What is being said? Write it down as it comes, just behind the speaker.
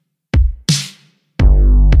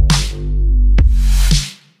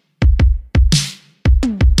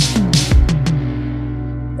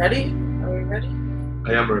Ready? Are we ready?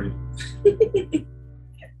 I am ready.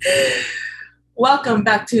 Welcome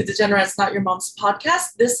back to Degenerates Not Your Mom's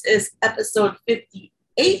podcast. This is episode 58.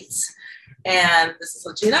 And this is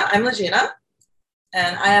Legina. I'm Legina.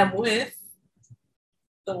 And I am with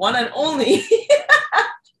the one and only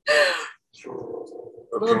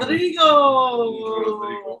Rodrigo.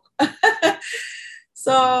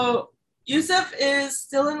 So Yusuf is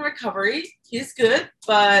still in recovery. He's good,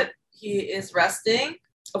 but he is resting.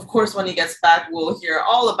 Of course, when he gets back, we'll hear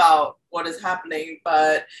all about what is happening,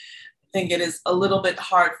 but I think it is a little bit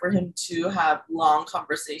hard for him to have long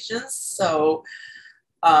conversations. So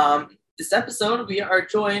this episode, we are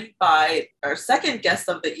joined by our second guest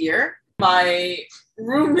of the year, my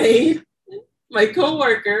roommate, my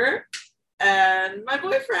coworker, and my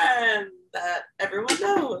boyfriend that everyone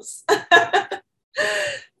knows.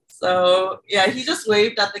 So yeah, he just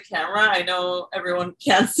waved at the camera. I know everyone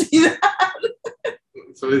can't see that.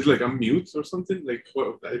 So it's like I'm mute or something? Like,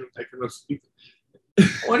 what? I cannot speak.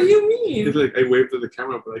 What do you mean? It's like I waved at the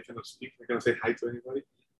camera, but I cannot speak. I cannot say hi to anybody.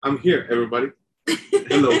 I'm here, everybody.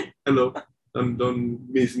 Hello. Don't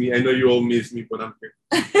miss me. I know you all miss me, but I'm here.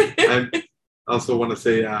 I also want to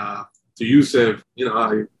say to Yusuf,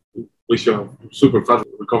 I wish you a super fast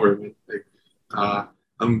recovery, man. Like,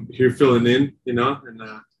 I'm here filling in, and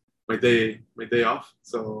my day off.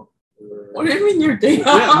 So. What do you mean your day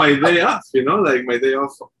off? Yeah, my day off, like my day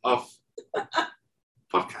off of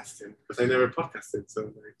podcasting, because I never podcasted. So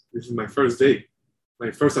like, this is my first day, my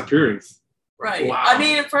first appearance. Right. Wow. I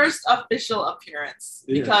mean, first official appearance,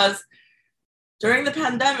 because during the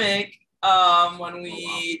pandemic, when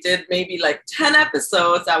we did maybe like 10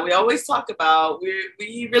 episodes that we always talk about,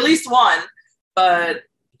 we released one, but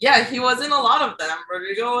yeah, he was in a lot of them.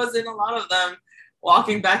 Rodrigo was in a lot of them.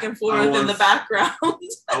 Walking back and forth in the background.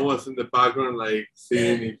 I was in the background, like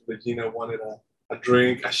seeing if Regina wanted a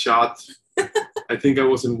drink, a shot. I think I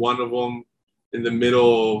was in one of them in the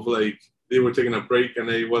middle of like they were taking a break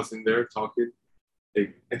and I was in there talking.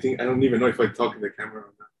 Like, I don't even know if I talk in the camera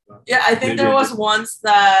or not. Yeah, I think there was once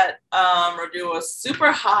that Rodrigo was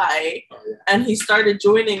super high and he started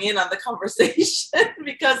joining in on the conversation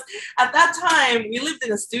because at that time we lived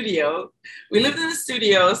in a studio.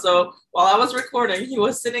 So while I was recording, he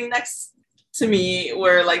was sitting next to me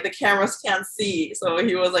where like the cameras can't see. So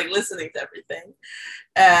he was like listening to everything.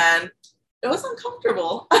 And it was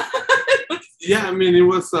uncomfortable. Yeah, I mean, it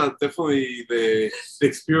was definitely the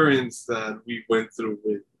experience that we went through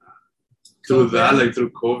with through that, like through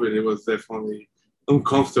COVID, it was definitely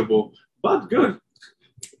uncomfortable, but good.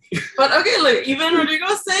 But okay, look, even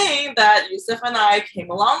Rodrigo's saying that Yusuf and I came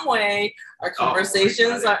a long way. Our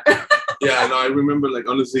conversations are. Yeah, no, I remember like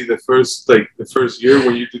honestly the first year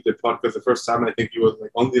when you did the podcast, the first time I think it was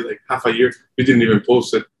like only like half a year. We didn't even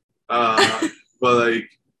post it, but like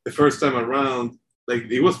the first time around, like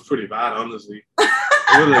it was pretty bad, honestly.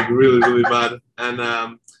 It was like really, really bad,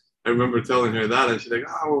 and I remember telling her that, and she's like,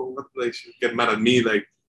 "Oh, what?" Like she get mad at me, like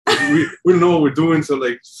we don't know what we're doing, so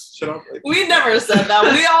like shut up. Like, we never said that.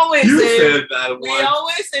 We always said that. We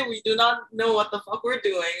always say we do not know what the fuck we're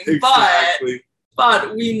doing, exactly.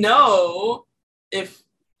 but we know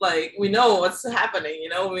we know what's happening.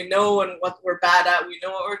 We know what we're bad at. We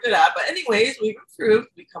know what we're good at. But anyways, we've improved.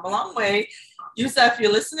 We come a long way. Yusuf,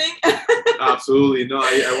 you're listening? Absolutely. No,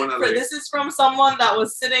 I want to This is from someone that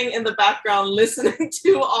was sitting in the background listening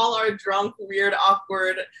to all our drunk, weird,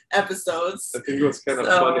 awkward episodes. I think it was kind of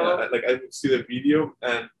funny. Like I would see the video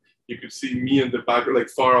and you could see me in the background, like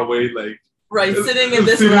far away, like sitting in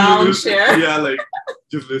this round chair. Yeah, like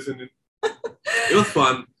just listening. It was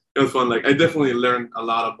fun. Like I definitely learned a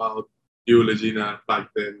lot about you, Legina, back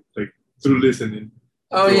then, like through listening.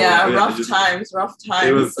 Oh so, yeah, rough times.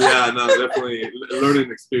 It was definitely a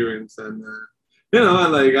learning experience, and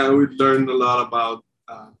like I would learn a lot about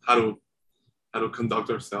how to conduct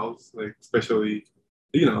ourselves, like especially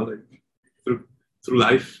like through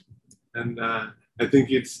life, and I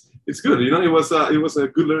think it's good. It was a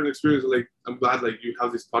good learning experience. Like I'm glad like you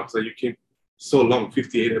have this podcast that you came so long,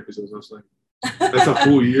 58 episodes. I was like, that's a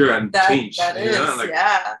full year and change. That is,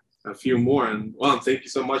 a few more, and well, thank you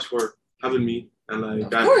so much for having me. And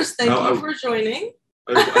like, of course, thank you for joining.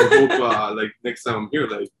 I hope like next time I'm here,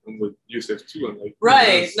 like I'm with Yusuf too, and like.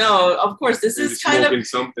 Right. No, of course. This is kind of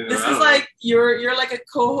something. This is like you're like a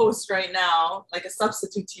co-host right now, like a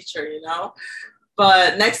substitute teacher,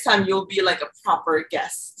 But next time you'll be like a proper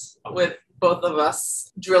guest with both of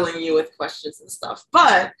us drilling you with questions and stuff.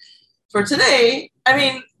 But for today, I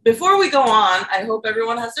mean, before we go on, I hope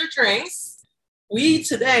everyone has their drinks. We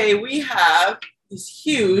have these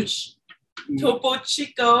huge Topo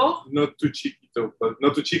Chico. Not too cheeky. Chiquito, but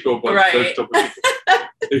not too Chico, but right. Topo Chico.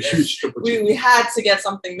 A huge Topo Chico. We had to get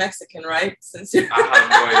something Mexican, right? Since I have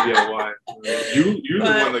no idea why. You're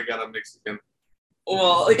the one that got a Mexican.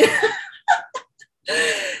 Well,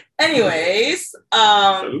 anyways,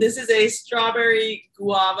 this is a strawberry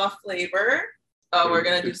guava flavor. We're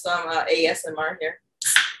gonna do some ASMR here.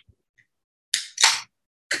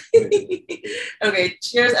 Okay,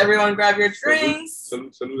 cheers, everyone. Grab your drinks.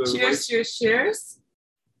 Cheers, cheers, cheers.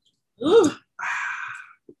 Ooh,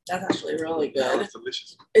 that's actually really good. That's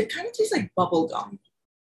delicious. It kind of tastes like bubble gum.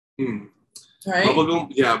 Right? Bubble gum,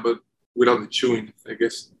 yeah, but without the chewing, I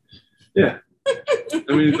guess. Yeah.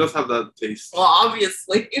 I mean, it does have that taste. Well,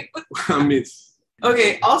 obviously. I mean,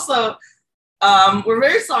 okay, also, we're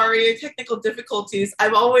very sorry, technical difficulties.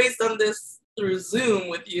 I've always done this through Zoom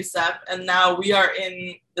with Yusef, and now we are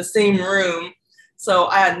in the same room. So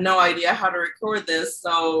I had no idea how to record this,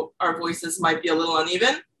 so our voices might be a little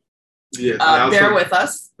uneven. Yeah, bear with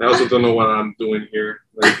us. I also don't know what I'm doing here.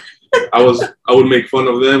 Like, I would make fun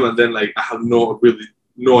of them, and then like I have no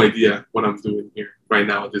idea what I'm doing here right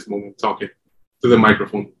now at this moment, talking to the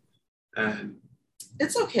microphone. And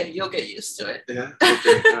it's okay, you'll get used to it. Yeah,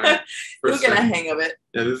 okay, all right. You'll get a hang of it.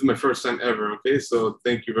 Yeah, this is my first time ever. Okay, so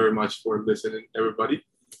thank you very much for listening, everybody.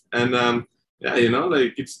 And yeah, you know,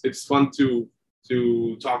 like it's fun to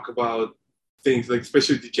talk about things, like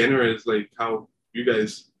especially degenerates, like how you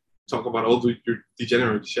guys talk about all your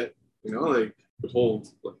degenerate shit. You know, like the whole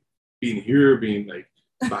like being here, being like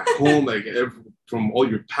back home, like from all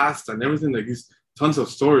your past and everything. Like these tons of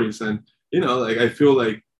stories, and you know, like I feel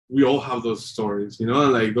like we all have those stories. You know,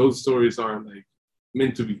 and like those stories are like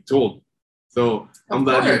meant to be told. So I'm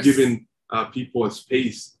glad you're giving people a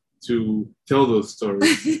space to tell those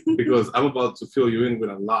stories because I'm about to fill you in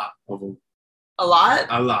with a lot of them. A lot?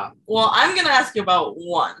 A lot. Well, I'm going to ask you about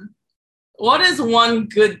one. What is one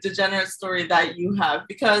good degenerate story that you have?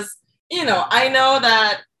 Because, you know, I know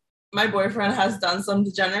that my boyfriend has done some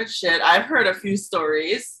degenerate shit. I've heard a few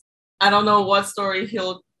stories. I don't know what story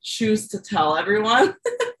he'll choose to tell everyone.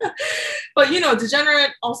 But, you know,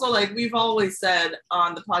 degenerate also, like we've always said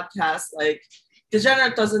on the podcast, like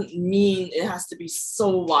degenerate doesn't mean it has to be so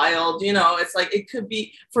wild. You know, it's like it could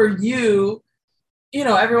be for you. You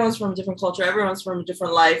know, everyone's from a different culture, everyone's from a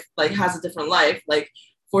different life, like has a different life. Like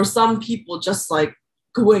for some people, just like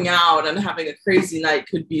going out and having a crazy night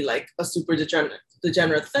could be like a super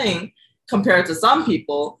degenerate thing, compared to some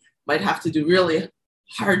people might have to do really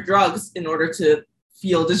hard drugs in order to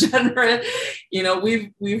feel degenerate. You know,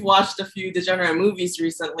 we've watched a few degenerate movies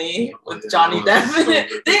recently with Johnny Depp. So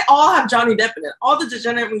they all have Johnny Depp in it. All the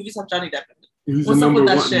degenerate movies have Johnny Depp in it. He's the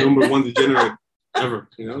number one degenerate ever,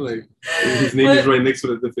 you know, like his name is right next to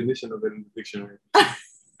the definition of it in the dictionary.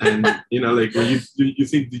 And you know, like when you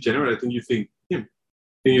think degenerate, I think you think him.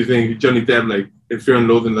 And you think Johnny Depp, like if you're in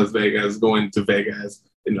Las Vegas, going to Vegas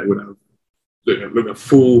in like with a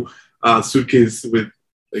full suitcase with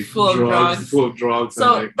like full of drugs.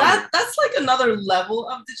 So and, like, that's like another level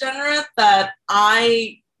of degenerate that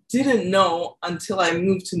I didn't know until I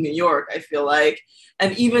moved to New York, I feel like.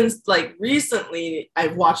 And even like recently,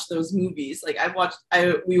 I've watched those movies. Like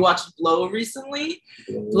we watched Blow recently.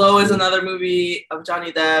 Blow is another movie of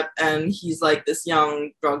Johnny Depp, and he's like this young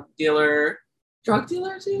drug dealer too.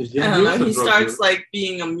 Yeah, I don't know. He starts like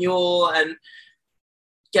being a mule and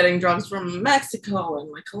getting drugs from Mexico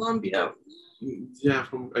and like Colombia. Yeah,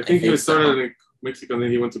 I think he started in Mexico and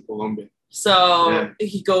then he went to Colombia. So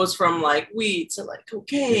he goes from like weed to like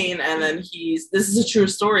cocaine, and then this is a true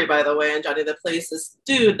story, by the way, and Johnny Depp plays this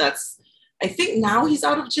dude that's, I think now he's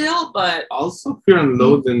out of jail, but also Fear and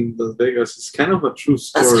Loathing in Las Vegas is kind of a true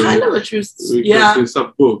story. That's kind of a true story. Yeah. It's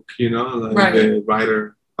a book, you know, like the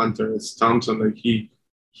writer Hunter S. Thompson, like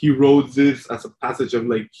he wrote this as a passage of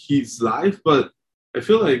like his life, but I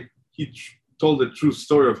feel like he told the true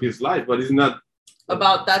story of his life, but it's not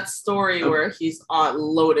about that story where he's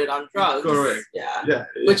loaded on drugs. Correct. Yeah.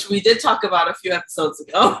 Which we did talk about a few episodes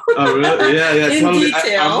ago. Oh really? Yeah. In totally.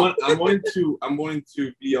 detail. I'm going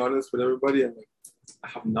to be honest with everybody. I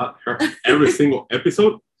have not heard every single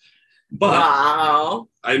episode, but wow.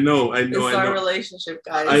 I know. It's our relationship,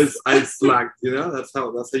 guys. I slacked. You know, that's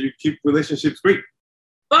how you keep relationships great.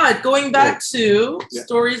 But going back to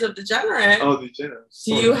stories of degenerate. Oh, degenerate.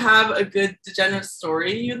 Do you have a good degenerate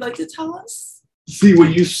story you'd like to tell us? See what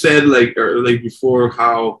you said, like before,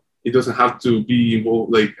 how it doesn't have to be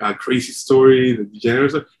like a crazy story, the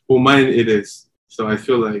degenerate story. Well, mine it is. So I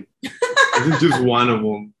feel like this is just one of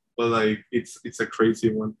them, but like it's a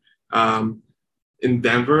crazy one. In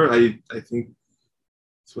Denver, I think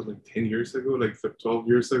it was like 10 years ago, like 12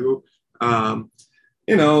 years ago.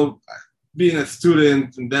 You know, being a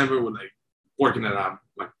student in Denver with like working at a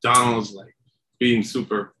McDonald's, like being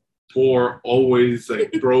super poor, always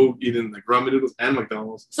like broke, eating like ramen noodles and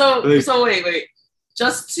McDonald's. So wait.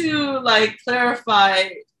 Just to like clarify,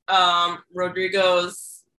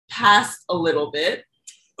 Rodrigo's past a little bit.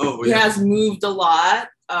 Oh, he has moved a lot.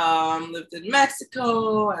 Lived in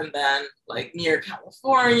Mexico and then like near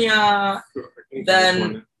California.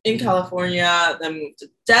 In California, then moved to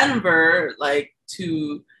Denver, like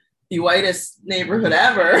to the whitest neighborhood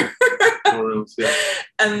ever.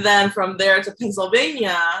 And then from there to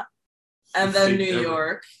Pennsylvania and then New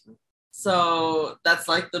York. So that's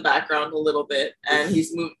like the background a little bit. And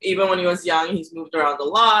he's moved, even when he was young, he's moved around a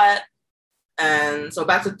lot. And so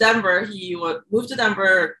back to Denver, he would move to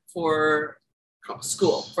Denver for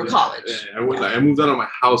school, for college. Yeah, I moved out of my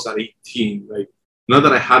house at 18. Like, not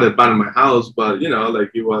that I had it bad in my house, but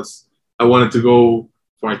like I wanted to go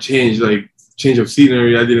for a change of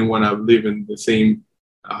scenery. I didn't want to live in the same,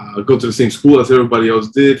 go to the same school as everybody else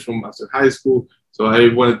did from after high school. So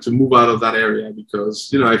I wanted to move out of that area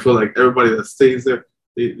because, I feel like everybody that stays there,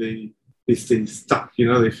 they stay stuck,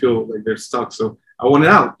 they feel like they're stuck. So I wanted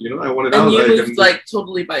out, I wanted out. And you moved like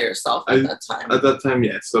totally by yourself at that time? At that time,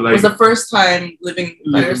 yes. So like, was the first time living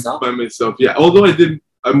by yourself? By myself, yeah. Although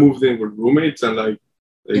I moved in with roommates and like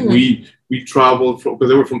we traveled because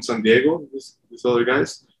they were from San Diego, these other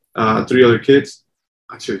guys, 3 other kids,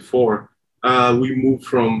 actually 4. We moved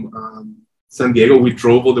from San Diego. We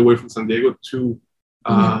drove all the way from San Diego to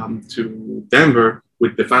Denver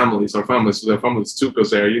with the families, our families. So the families took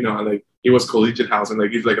us there, like it was collegiate house and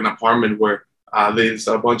like it's like an apartment where there's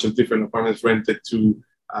a bunch of different apartments rented to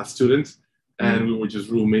students, and we were just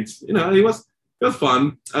roommates. It was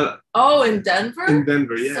fun. In Denver? In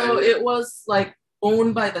Denver, yeah. So it was like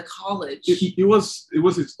owned by the college. It was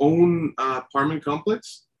its own apartment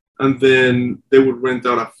complex, and then they would rent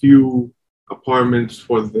out a few apartments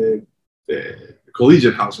for the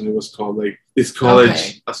collegiate house, and it was called like this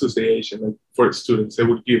college association, like for students. They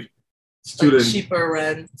would give students like cheaper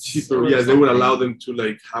rent. They would allow them to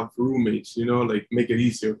like have roommates, like make it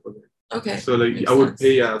easier for them. Okay. So like I would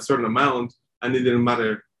pay a certain amount, and it didn't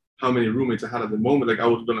matter how many roommates I had at the moment. Like I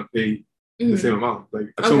was gonna pay the same amount.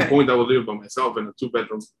 Like at some point, I would live by myself in a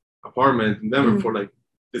 2-bedroom apartment in Denver for like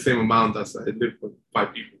the same amount as I lived with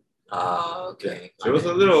 5 people. Oh, okay. Yeah. So it was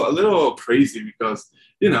a little crazy because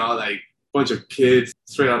like a bunch of kids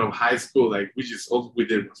straight out of high school. Like all we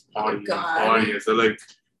did was party and party. So like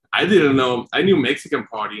I didn't know. I knew Mexican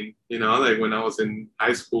partying. Like when I was in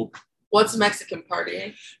high school. What's Mexican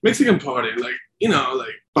partying? Mexican party, like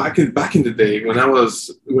like back in the day when I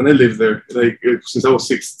lived there, like since I was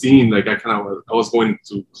 16, like I was going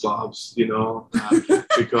to clubs,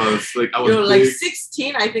 because like I was like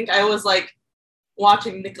 16. I think I was like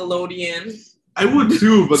watching Nickelodeon. I would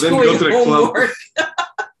too, but then go to the club.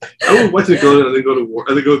 I would watch Nickelodeon and then go to work,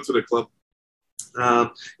 and then go to the club.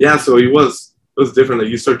 So it was different. Like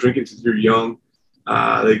you start drinking since you're young,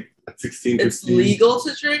 like. At 16, 15. It's legal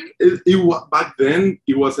to drink? It back then,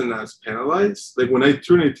 it wasn't as penalized. Like when I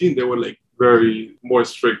turned 18, they were like very more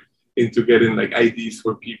strict into getting like IDs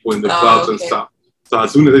for people in the clubs and stuff. So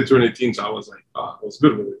as soon as I turned 18, so I was like, I was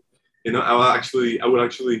good with it. I would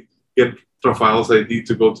actually get Rafael's ID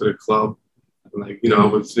to go to the club. Like, I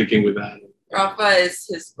was sneaking with that. Rafa is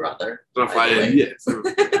his brother. Rafael, yes, of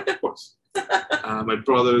course. My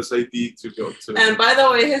brother's ID to go to. And by the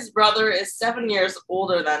way, his brother is 7 years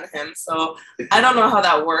older than him, so I don't know how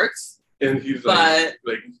that works. And he's like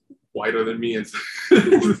whiter than me, and so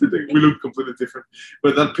we look completely different.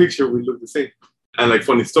 But that picture, we look the same. And like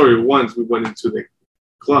funny story, once we went into the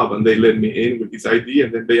club and they let me in with his ID,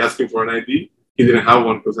 and then they asked him for an ID. He didn't have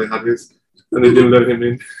one because I had his, and they didn't let him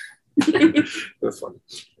in. That's funny.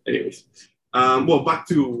 Anyways, back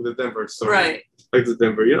to the Denver story. Right. Back to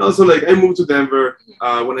Denver, So like I moved to Denver.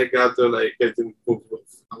 When I got there, like I didn't move with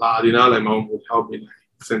a lot, Like my mom would help me, like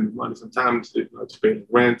send me money sometimes to pay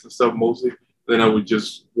rent and stuff mostly. Then I would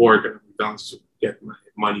just work at McDonald's to get my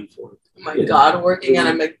money for it. Oh my God, working at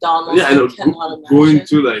a McDonald's. Yeah, I know. Going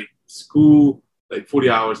to like school, like 40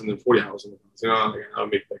 hours and then 40 hours in the month. Like I'll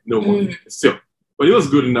make like no money still, but it was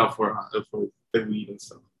good enough for the weed and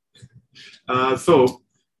stuff.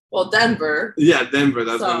 Denver. Yeah, Denver.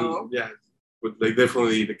 That's when. Yeah. With like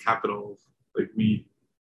definitely the capital, like weed.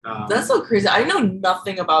 That's so crazy. I know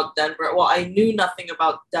nothing about Denver. Well, I knew nothing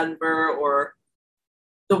about Denver or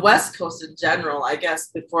the West Coast in general, I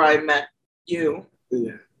guess, before I met you.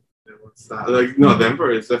 Yeah,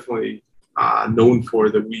 Denver is definitely known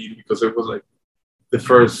for the weed because it was like the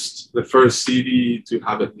first city to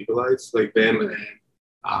have it legalized, like them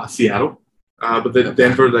and Seattle. But then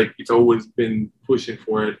Denver, like it's always been pushing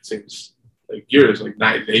for it since like years, like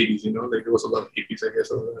 80s, you know, like there was a lot of hippies, I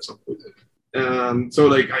guess, or something. So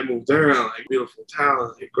like I moved there, and like beautiful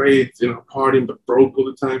town, like great, you know, partying, but broke all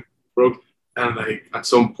the time, broke. And like at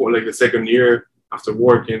some point, like the second year after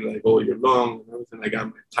working like all year long and everything, I got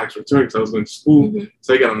my tax return because I was going to school.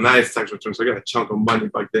 So I got a nice tax return. So I got a chunk of money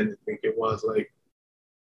back then. I think it was like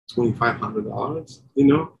 $2,500, you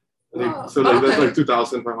know. Like, so like that's like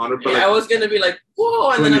 2,500. But yeah, like, I was gonna be like,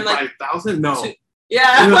 whoa, and then I'm like 5,000? No.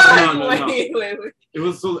 Yeah, no. Wait. It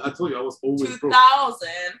was so. I told you I was always broke.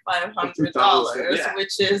 $2,500, yeah.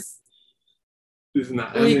 which is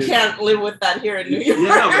Not, we can't live with that here in New York. Yeah,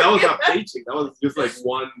 no, but that was a paycheck. That was just like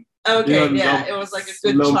one. Okay, you know, it was like a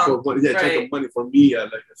good chunk of money. Yeah, right. chunk of money for me,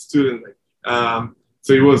 like a student. Like,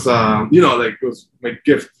 so it was, you know, like it was my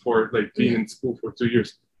gift for like being in school for 2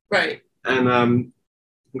 years. Right. And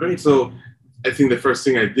great. So I think the first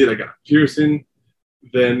thing I did, I got a piercing.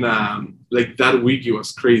 Then like that week it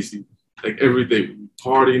was crazy. Like every day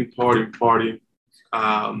partying.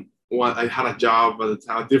 I had a job at the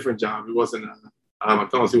time, a different job. It wasn't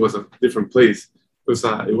McDonald's. It was a different place. It was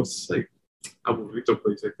like a burrito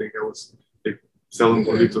place. I think I was like selling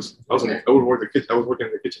burritos. I would work the kitchen. I was working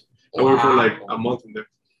in the kitchen. I worked for like a month in there.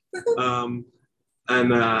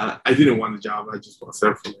 And I didn't want the job. I just was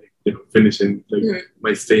there for like, you know, finishing like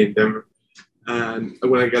my stay in Denver. And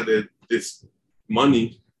when I got this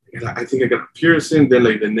money, I think I got a piercing. Then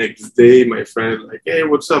like the next day, my friend like, hey,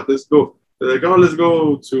 what's up? Let's go. They're like, oh, let's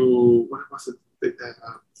go to, what was it?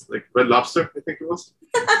 Like Red Lobster, I think it was.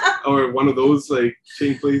 Or one of those like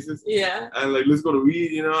chain places. Yeah. And like, let's go to eat,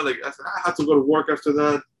 you know. Like I said, I had to go to work after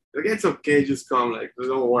that. Like, it's okay, just come. Like,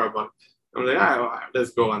 don't worry about it. I'm like, all right, let's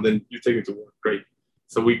go. And then you take me to work. Great.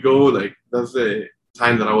 So we go, like, that's the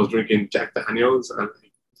time that I was drinking Jack Daniels and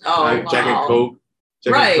like, Jack and Coke.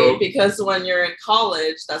 Jack and Coke. Because when you're in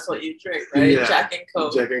college, that's what you drink, right? Yeah, Jack and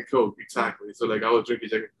Coke. Jack and Coke, exactly. So like I was drinking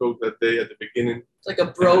Jack and Coke that day at the beginning. It's like a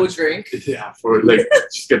bro drink. Yeah, for like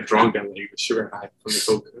just get drunk and like sugar high from the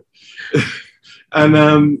Coke. And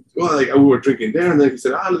well, like we were drinking there, and then he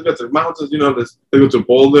said, let's go to the mountains, you know, let's go to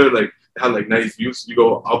Boulder. Like they had like nice views. You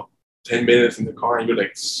go up 10 minutes in the car, and you're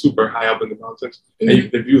like super high up in the mountains, and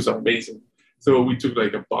the views are amazing. So we took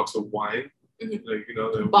like a box of wine, like, you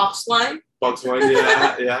know, the box wine. Box wine,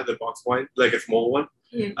 yeah, the box wine, like a small one.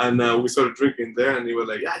 And we started drinking there, and he was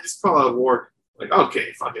like, just call out work. Like,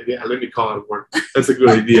 okay, fuck it, yeah, let me call out work. That's a good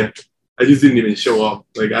idea. I just didn't even show up.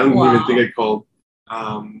 Like, I don't even think I called.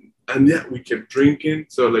 And yeah, we kept drinking.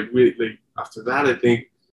 So like after that, I think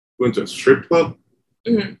we went to a strip club.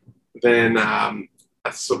 Then we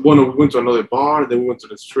went to another bar. Then we went to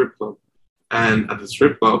the strip club. And at the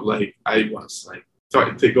strip club, like I was like,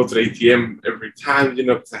 started to go to the ATM every time, you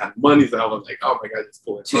know, because I had money. So I was like, oh my God, just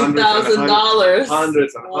pull it. $2,000.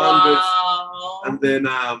 Hundreds. And then,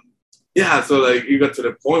 so like you got to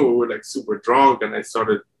the point where we were like super drunk, and I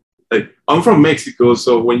started, like, I'm from Mexico.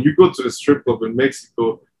 So when you go to the strip club in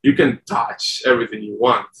Mexico, you can touch everything you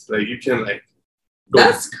want. Like you can like go,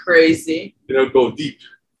 that's crazy. You know, go deep,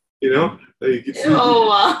 you know? Like,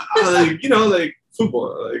 like, you know, like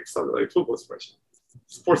football, like something like football expression,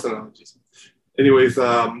 sports analogies. Anyways,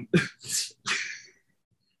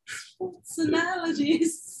 sports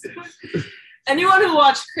analogies. Anyone who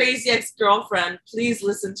watched Crazy Ex-Girlfriend, please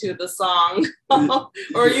listen to the song,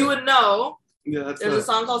 or you would know. Yeah, there's a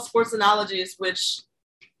song called Sports Analogies, which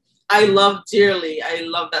I love dearly. I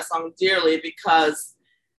love that song dearly because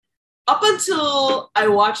up until I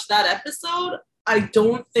watched that episode, I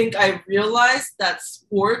don't think I realized that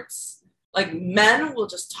sports, like men will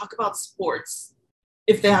just talk about sports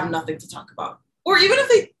if they have nothing to talk about. Or even if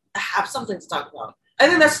they have something to talk about. I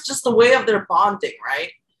think that's just the way of their bonding,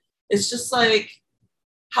 right? It's just like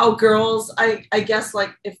how girls, I guess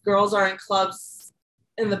like if girls are in clubs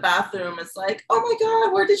in the bathroom, it's like, oh my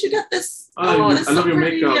God, where did you get this? It's I love your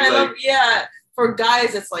pretty. makeup. For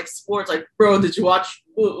guys, it's like sports, like, bro, did you watch?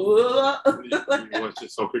 You watch the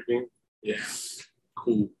soccer game? Yeah.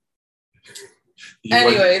 Cool.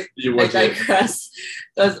 Anyways, I digress.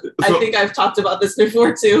 I think I've talked about this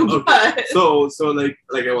before too. Okay. But so like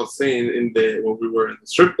I was saying when we were in the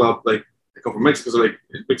strip club, like I come from Mexico, so like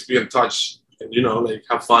it makes me in touch and, you know, like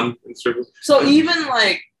have fun in strip club. So even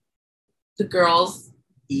like the girls,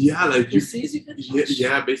 like who sees you can touch.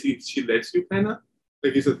 Yeah, basically she lets you kind of,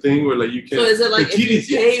 like it's a thing where like you can. So is it like if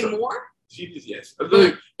you pay more? TDs, yes.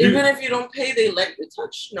 But even if you don't pay, they let you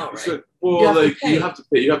touch? No, right? So, well, you have to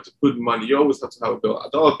pay. You have to put money. You always have to have a bill.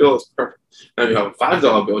 $1 bill is perfect. Now, if you have a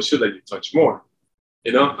 $5 bill, it should let you touch more.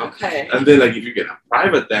 You know? Okay. And then, like, if you get a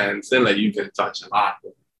private dance, then, like, you can touch a lot.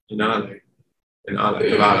 You know? Like, And I like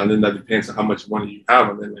a lot, and then that depends on how much money you have,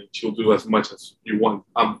 and then like she'll do as much as you want.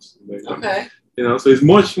 Okay. You know, so it's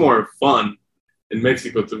much more fun in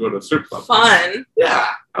Mexico to go to a strip club. Fun. Yeah,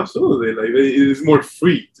 absolutely. Like it is more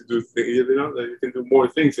free to do things. You know, like you can do more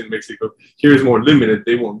things in Mexico. Here is more limited.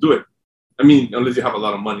 They won't do it. I mean, unless you have a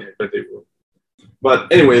lot of money, I bet they will.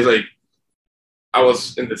 But anyways, like I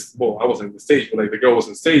was in this. Well, I wasn't in the stage, but like the girl was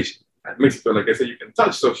on stage at Mexico. Like I said, you can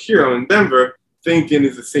touch. So here I'm in Denver, thinking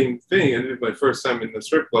it's the same thing, and it's my first time in the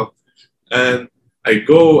strip club, and I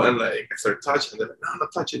go and like I start touching, and they're like, no, not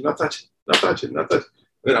touching, not touching, not touching, not touching.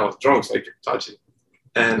 And then I was drunk, so I kept touching,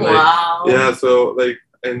 and like yeah, so like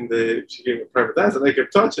and she gave me a private dance, and I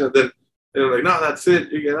kept touching, and then they were like, no, that's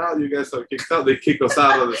it, you get out, you guys are kicked out. They kick us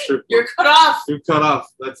out of the strip club. You're cut off. You're cut off.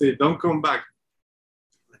 That's it. Don't come back.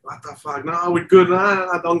 Like, what the fuck? No, we're good.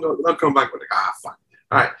 No, don't go. Don't come back. We're like, fuck.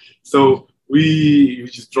 All right. So we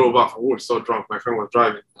just drove off, and we were so drunk. My friend was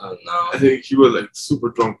driving. Oh no. I think he was like super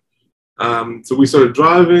drunk. So we started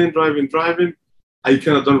driving. I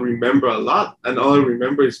kind of don't remember a lot, and all I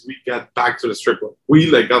remember is we got back to the strip club.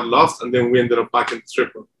 We like got lost, and then we ended up back in the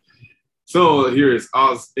strip club. So here is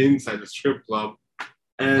us inside the strip club,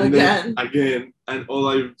 and again, and all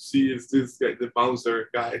I see is this guy, the bouncer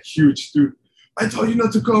guy, huge dude. I told you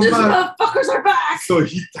not to come back. These motherfuckers are back. So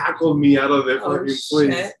he tackled me out of the fucking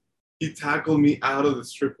place. He tackled me out of the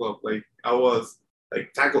strip club. Like I was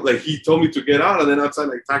like tackled. Like he told me to get out, and then outside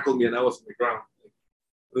like tackled me, and I was on the ground.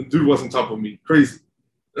 The dude was on top of me, crazy.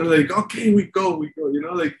 And like, okay, we go. You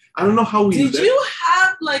know, like I don't know how we. Did you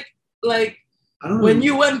have like when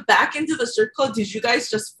you went back into the strip club? Did you guys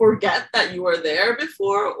just forget that you were there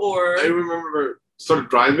before, or? I remember started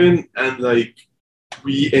driving, and like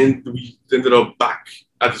we ended up back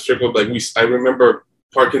at the strip club. Like I remember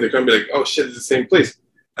parking the car and be like, oh shit, it's the same place.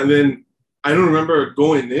 And then I don't remember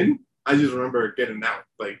going in. I just remember getting out,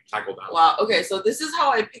 like tackled out. Wow. Okay, so this is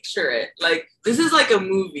how I picture it. Like this is like a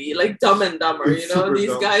movie, like Dumb and Dumber. It's you know, these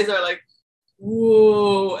dumb. guys are like,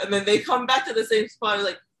 whoa, and then they come back to the same spot.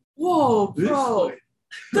 Like, whoa, bro,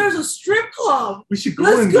 there's a strip club. We should go.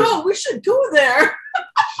 Let's go. We should go there.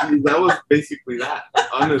 That was basically that.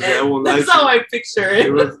 Honestly, that's how I picture it.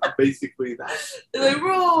 It was basically that. It's like,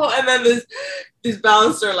 bro, and then this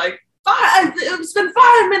bouncer like. It's been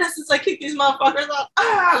 5 minutes since I kicked these motherfuckers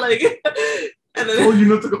out. Like, and then. Oh, you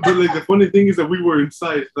know, but like the funny thing is that we were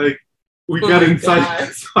inside. Like, we got inside.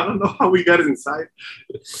 God. So I don't know how we got inside.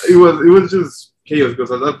 It was just chaos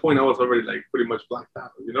because at that point I was already like pretty much blacked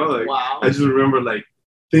out. You know, like I just remember like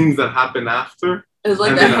things that happened after. It was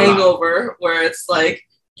like The Hangover, where it's like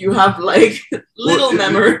you have like little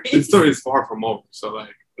memories. The story is far from over, so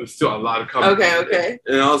like there's still a lot coming. Okay.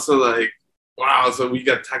 And also like. Wow, so we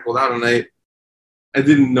got tackled out, and I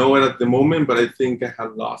didn't know it at the moment, but I think I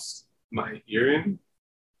had lost my hearing.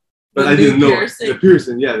 But I didn't know the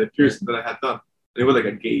piercing that I had done. It was like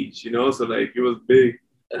a gauge, you know, so like it was big.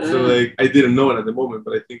 So like I didn't know it at the moment,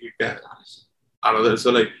 but I think it got out of there.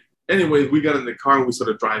 So like, anyways, we got in the car and we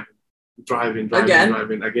started driving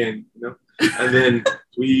again, you know. And then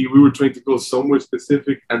we were trying to go somewhere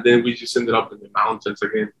specific, and then we just ended up in the mountains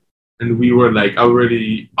again. And we were like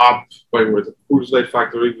already up by where the Coors Light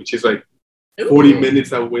factory, which is like 40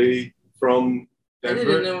 minutes away from Denver. I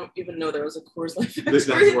didn't even know there was a Coors Light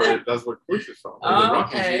factory. That's where Coors is from. Oh, the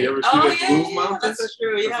Rockies. Okay. You ever see the Blue Mountains? That's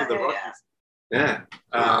true. Yeah.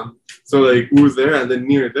 So like we were there, and then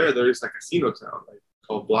near there is a casino town like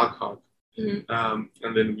called Blackhawk. Mm-hmm.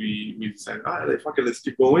 And then we decided, fuck it, let's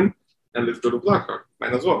keep going and let's go to Blackhawk.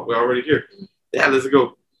 Might as well. We're already here. Yeah, let's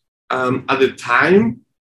go. At the time.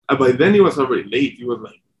 By then it was already late. It was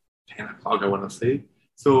like 10 o'clock, I want to say.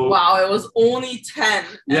 So wow, it was only 10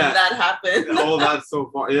 and that happened. All that so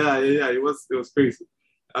far. Yeah. It was crazy.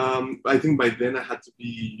 I think by then I had to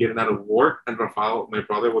be getting out of work, and Rafael, my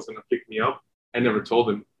brother, was gonna pick me up. I never told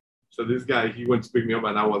him. So this guy, he went to pick me up,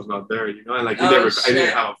 and I was not there. You know, and like I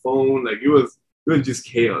didn't have a phone. Like it was just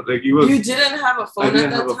chaos. Like it was. You didn't have a phone at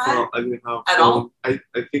that time? I didn't have a phone at all. I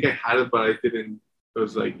think I had it, but I didn't. It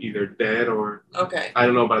was like either dead or I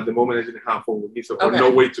don't know, but at the moment I didn't have a phone with me, so or no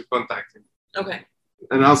way to contact him. Okay.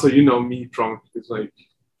 And also, you know, me drunk is like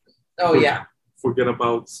forget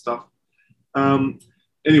about stuff.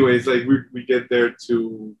 Anyways, like we get there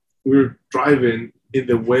we're driving in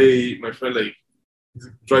the way my friend like is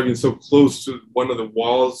driving so close to one of the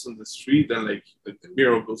walls on the street, and like the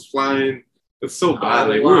mirror goes flying. It's so bad.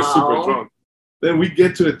 We were super drunk. Then we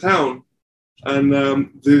get to the town. And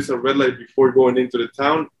there's a red light before going into the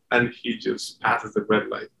town, and he just passes the red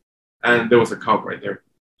light. And there was a cop right there.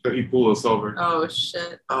 So he pulled us over. Oh,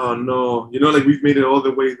 shit. Oh, no. You know, like we've made it all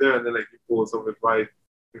the way there, and then like he pulled us over right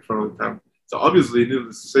in front of the town. So obviously,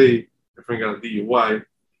 needless to say, my friend got a DUI,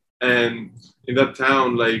 and in that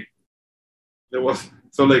town, like there was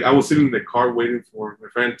so like I was sitting in the car waiting for my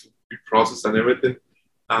friend to be processed and everything,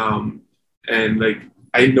 and like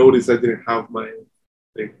I noticed I didn't have my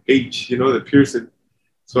like H, the piercing,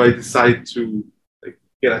 so I decided to like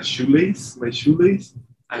get a shoelace, my shoelace,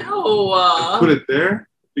 and put it there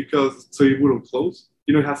because so it wouldn't close.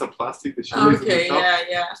 It has a plastic, the shoelace on the top.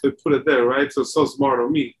 Yeah. So I put it there, right? So smart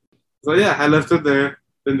on me. So yeah, I left it there.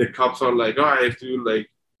 Then the cops are like, all right, dude, like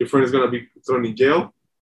your friend is gonna be thrown in jail.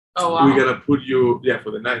 Oh wow. We gotta put you,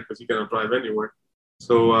 for the night because you cannot drive anywhere.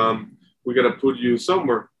 So we gotta put you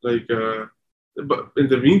somewhere. Like, but in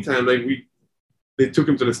the meantime, like they took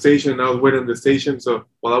him to the station. And I was waiting at the station. So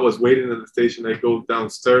while I was waiting at the station, I go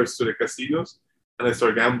downstairs to the casinos and I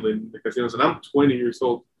start gambling in the casinos. And I'm 20 years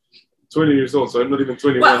old. 20 years old, so I'm not even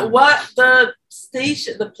 21. What the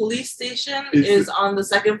police station is on the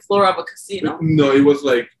second floor of a casino? No, it was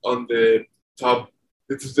like on the top.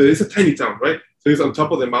 It's a tiny town, right? So it's on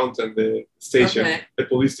top of the mountain, the station, the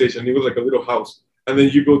police station. It was like a little house. And then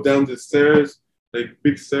you go down the stairs, like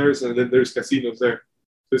big stairs, and then there's casinos there.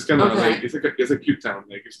 So it's kind of like, it's a cute town.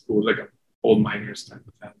 Like it's cool, like an old miners type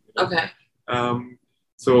of town. Okay.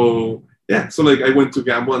 So like I went to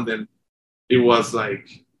gamble, and then it was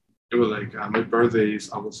like my birthday is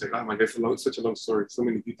August 2nd. Oh my God, such a long story, so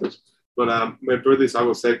many details. But my birthday is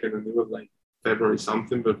August 2nd, and it was like February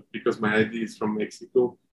something. But because my ID is from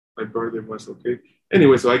Mexico, my birthday was okay.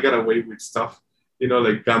 Anyway, so I got away with stuff,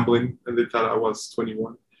 like gambling, and they thought I was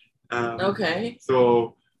 21. Okay.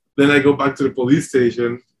 So then I go back to the police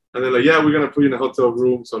station, and they're like, "Yeah, we're gonna put you in a hotel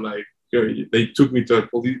room." So like, they took me to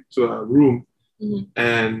a room,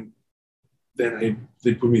 and then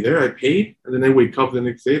they put me there. I paid, and then I wake up the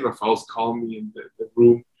next day. Rafael's calling me in the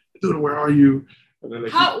room. Dude, where are you? And then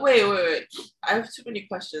like, wait. I have too many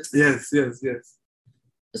questions. Yes.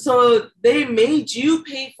 So they made you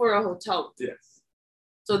pay for a hotel. Yes.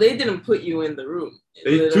 So they didn't put you in the room.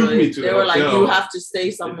 They took me to the hotel. They were like, you have to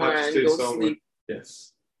stay somewhere and go sleep.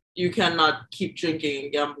 Yes. You cannot keep drinking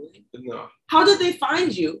and gambling. No. How did they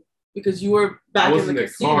find you? Because you were back in the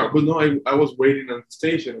casino. Car, but no, I was waiting at the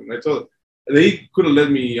station, and I told them, they could have let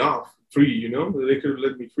me off free, They could have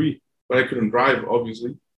let me free, but I couldn't drive,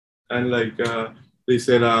 obviously. And like they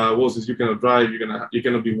said, well, since you cannot drive, you're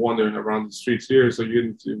gonna be wandering around the streets here, so you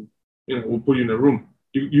need to, we'll put you in a room.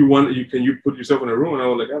 Can you put yourself in a room? And I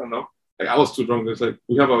was like, I don't know. Like I was too drunk. It's like,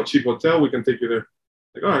 we have a cheap hotel, we can take you there.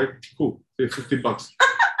 Like, all right, cool, $50.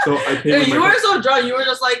 So I paid. You were so drunk, you were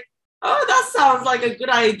just like, oh, that sounds like a good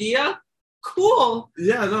idea. Cool.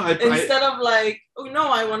 Yeah, no. Instead of like, oh no,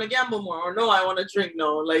 I want to gamble more, or no, I want to drink.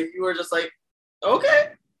 No, like you were just like,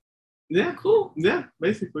 okay. Yeah. Cool. Yeah,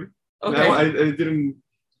 basically. Okay. No, I didn't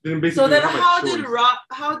basically. So then, how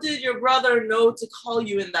did your brother know to call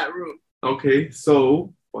you in that room? Okay,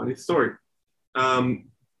 so funny story.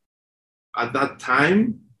 At that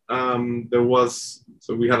time,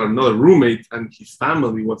 we had another roommate, and his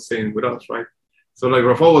family was staying with us, right? So like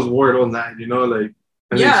Rafael was worried all night, like.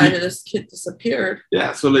 And this kid disappeared.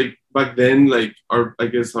 Yeah, so like back then, like our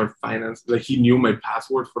finance, like he knew my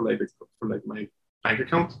password for my bank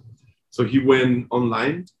account, so he went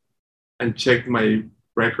online and checked my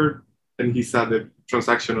record, and he saw the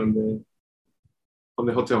transaction on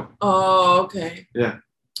the hotel. Oh, okay. Yeah,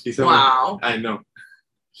 he said, wow. I know.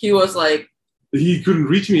 He was like, he couldn't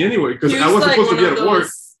reach me anyway because I was supposed to be at work.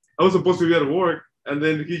 I was supposed to be at work, and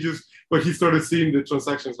then he started seeing the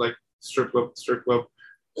transactions like strip club.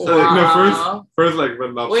 So wow. No, first like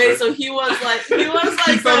Red Lobster. Wait, so he was like the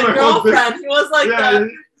girlfriend. He was like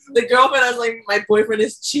the girlfriend. I was like, my boyfriend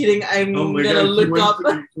is cheating. I'm gonna look up.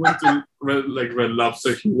 He went to Red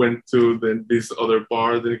Lobster. He went to this other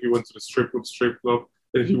bar. Then he went to the strip club.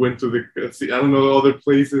 Then he went to other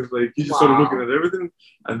places. Like he just started looking at everything,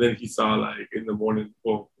 and then he saw like in the morning,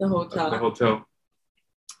 the hotel.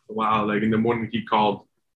 Wow, like in the morning he called,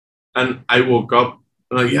 and I woke up.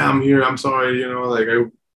 I'm like, yeah, I'm here. I'm sorry,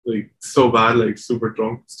 like so bad, like super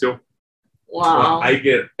drunk still. Wow. I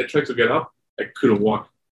tried to get up. I couldn't walk.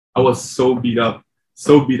 I was so beat up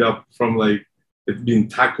from like it being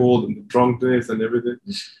tackled and the drunkenness and everything.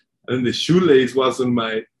 And the shoelace was on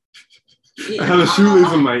my. I had a shoelace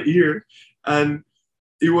on my ear, and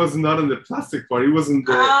it was not in the plastic part. It wasn't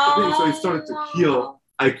the thing, so it started to heal.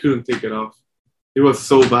 I couldn't take it off. It was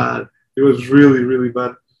so bad. It was really, really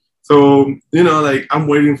bad. So, like I'm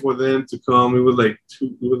waiting for them to come. It was like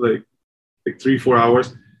 3-4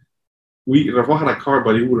 hours. Rafa had a car,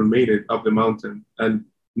 but he wouldn't made it up the mountain. And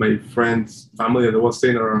my friend's family that was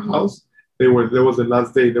staying at our house, there was the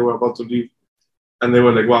last day. They were about to leave. And they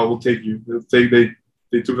were like, wow, we'll take you.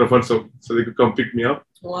 They took Rafa so they could come pick me up.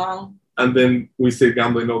 Wow. And then we stayed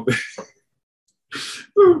gambling all day.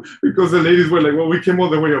 Because the ladies were like, well, we came all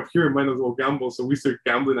the way up here, might as well gamble. So we started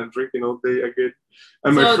gambling and drinking all day again.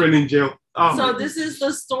 And my friend in jail. Oh, so this is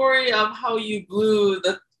the story of how you blew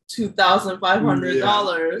the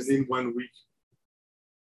 $2,500 in 1 week.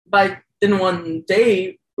 In one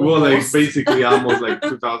day. Well, like basically almost like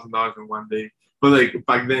 $2,000 in 1 day. But like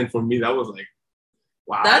back then for me, that was like,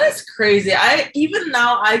 wow. That is crazy. Even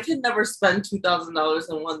now I can never spend $2,000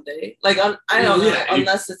 in 1 day. Like I don't know,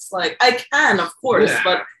 unless it's like I can, of course,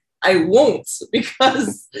 but I won't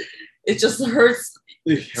because it just hurts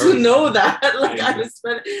to know that. Like I would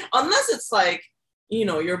spend, unless it's like, you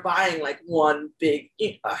know, you're buying like one big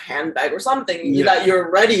a handbag or something that you're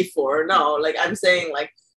ready for. No, like I'm saying,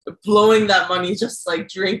 like blowing that money just like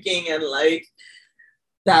drinking and like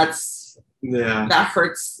that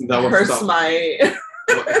hurts. That hurts tough.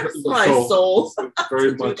 My soul.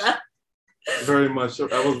 Very much. Very much.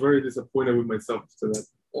 I was very disappointed with myself after that.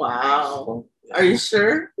 Wow. Are you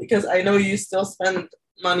sure? Because I know you still spend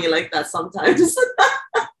money like that sometimes.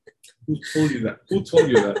 Who told you that? Who told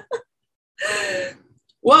you that?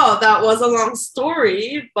 Well, that was a long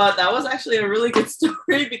story, but that was actually a really good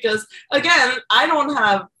story because, again, I don't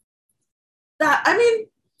have that. I mean,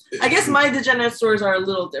 I guess my degenerate stories are a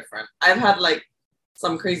little different. I've had like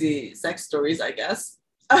some crazy sex stories, I guess,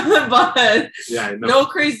 but no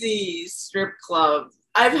crazy strip club.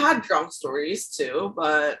 I've had drunk stories too,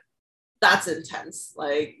 but that's intense.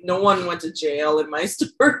 Like no one went to jail in my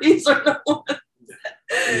stories or no one.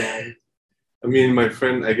 I mean, my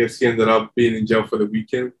friend, I guess he ended up being in jail for the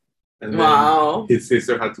weekend. And then his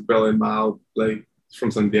sister had to bail him out, like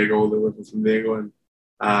from San Diego, all the way from San Diego. And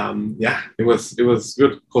it was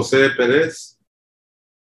good. Jose Perez,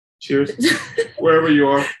 cheers. Wherever you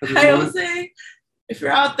are. Hi, Jose. If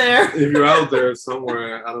you're out there. If you're out there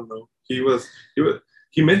somewhere, I don't know. He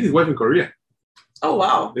met his wife in Korea. Oh,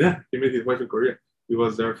 wow. Yeah, he met his wife in Korea. He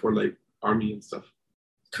was there for like army and stuff.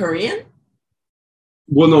 Korean?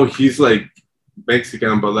 Well, no, he's like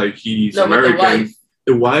Mexican, but like he's American.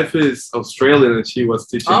 The wife is Australian, and she was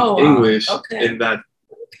teaching English in that,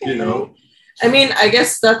 you know. I mean, I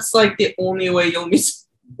guess that's like the only way you'll meet.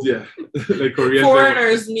 Yeah, like Korean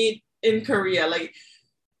foreigners meet in Korea. Like,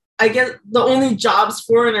 I guess the only jobs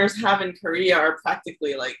foreigners have in Korea are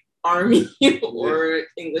practically like army or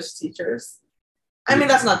English teachers. I mean,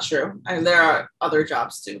 that's not true. I mean, there are other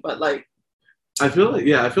jobs too, but like. I feel like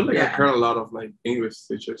I heard a lot of like English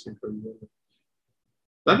teachers in Korea.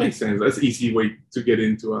 That makes sense. That's an easy way to get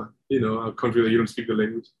into a country that you don't speak the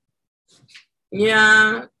language.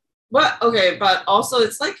 Yeah, but also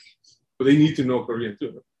it's like. But they need to know Korean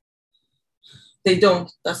too. They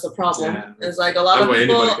don't. That's the problem. Yeah. It's like a lot of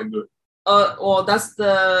people. Anybody can do it. Well, that's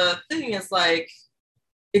the thing. Is like,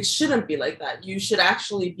 it shouldn't be like that. You should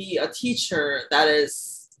actually be a teacher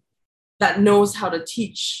that knows how to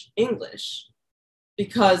teach English,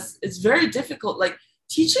 because it's very difficult. Like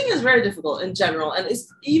teaching is very difficult in general, and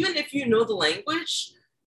it's even if you know the language,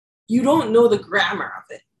 you don't know the grammar of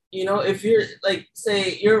it. You know, if you're like,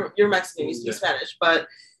 say you're Mexican, you speak Spanish, but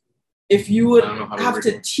if you would have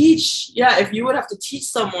to teach, if you would have to teach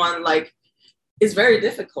someone, like, it's very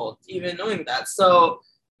difficult even knowing that. So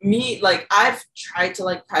me, like, I've tried to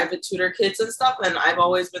like private tutor kids and stuff, and I've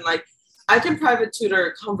always been like, I can private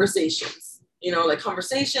tutor conversations, like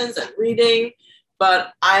conversations and reading,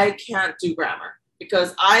 but I can't do grammar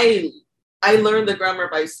because I learned the grammar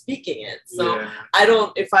by speaking it. So I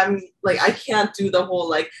don't, if I'm like, I can't do the whole,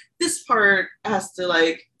 like, this part has to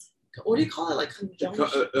like, what do you call it? Like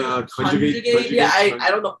conjugate? Yeah, I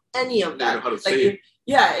don't know any of that.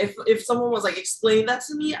 If someone was like, explain that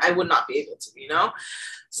to me, I would not be able to,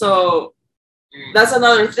 So that's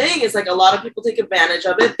another thing. It's like a lot of people take advantage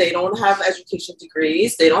of it. They don't have education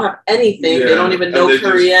degrees. They don't have anything. They don't even know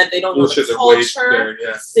Korean. They don't know the culture.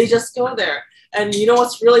 They just go there. And you know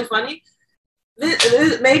what's really funny?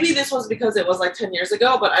 Maybe this was because it was like 10 years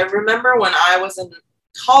ago, but I remember when I was in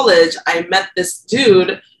college, I met this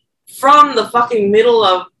dude from the fucking middle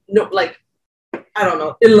of, I don't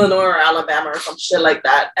know, Illinois or Alabama or some shit like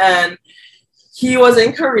that. And he was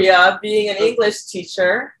in Korea being an English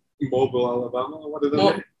teacher. Mobile, Alabama? What is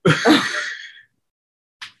that?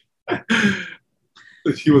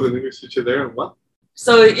 He was an English teacher there and what?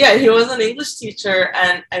 So, he was an English teacher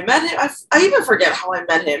and I met him. I even forget how I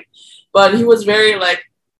met him, but he was very like,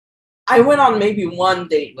 I went on maybe one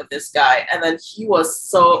date with this guy and then he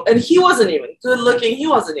wasn't even good looking. He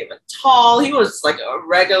wasn't even tall. He was like a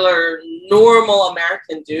regular, normal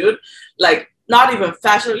American dude. Like, not even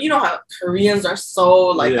fashion. You know how Koreans are so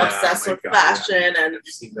like obsessed with fashion and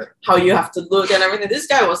how you have to look and everything. This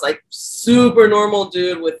guy was like super normal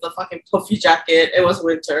dude with the fucking puffy jacket. It was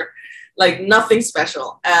winter, like nothing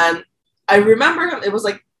special. And I remember him. It was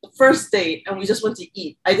like the first date, and we just went to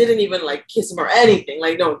eat. I didn't even like kiss him or anything.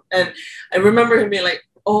 Like no. And I remember him being like,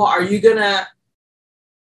 "Oh, are you gonna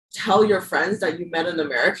tell your friends that you met an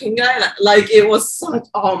American guy?" And like it was such.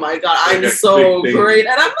 Oh my god, I'm so great.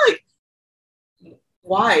 And I'm like,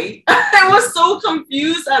 why? I was so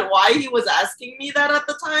confused at why he was asking me that at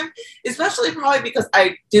the time, especially probably because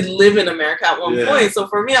I did live in America at one point. So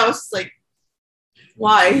for me, I was just like,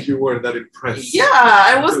 why? You weren't that impressed. Yeah,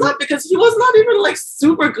 I was not, because he was not even like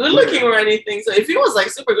super good looking or anything. So if he was like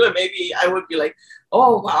super good, maybe I would be like,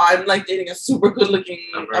 oh wow, I'm like dating a super good looking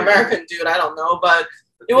American dude. I don't know. But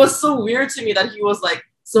it was so weird to me that he was like,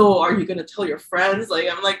 so are you gonna tell your friends? Like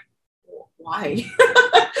I'm like, why?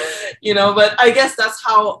 You know, but I guess that's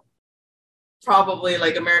how probably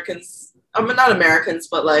like Americans, I mean not Americans,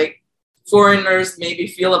 but like foreigners maybe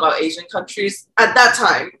feel about Asian countries at that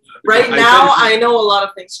time. Right now, I know a lot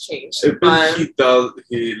of things changed. But he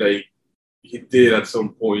did at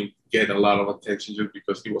some point get a lot of attention just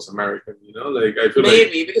because he was American, you know? Like I feel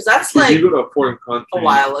maybe because that's like you go to a foreign country a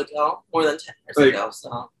while ago, more than 10 years ago.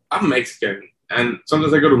 So I'm Mexican, and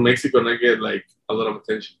sometimes I go to Mexico and I get like a lot of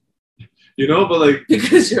attention. You know, but like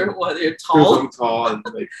because you're tall. Because I'm tall and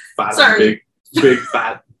like fat and big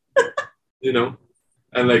fat. You know,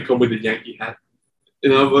 and like come with a Yankee hat.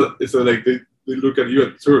 You know, but so like they look at you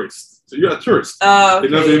as tourists. So you're a tourist. Okay, you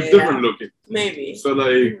know, they're different looking. Maybe. So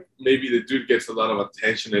like maybe the dude gets a lot of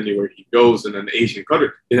attention anywhere he goes in an Asian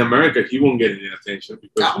country. In America, he won't get any attention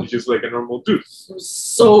because he's just like a normal dude.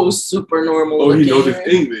 So super normal. Oh, he knows his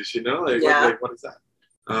English. You know, like what is that?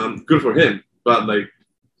 Good for him. But like.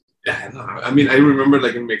 Yeah, no. I mean, I remember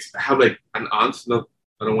like in Mexico, I have like an aunt. No,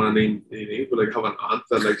 I don't want to name any names, but like I have an aunt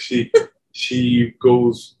that like she's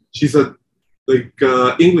a like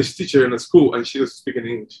English teacher in a school, and she doesn't speak in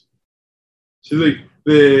English. She's like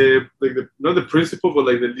the not the principal, but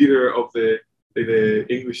like the leader of the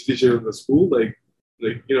English teacher in the school, like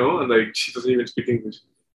you know, and like she doesn't even speak English.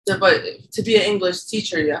 Yeah, but to be an English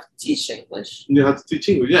teacher, you have to teach English. You have to teach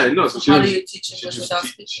English. Yeah, no. So how do you teach English without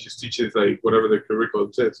speaking? She just teaches like whatever the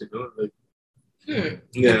curriculum says, you know. Like,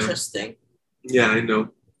 Interesting. Yeah, I know.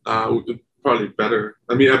 Probably better.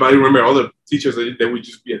 I mean, I remember all the teachers that would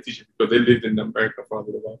just be a teacher because they lived in America for a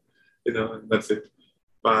little while, you know, and that's it.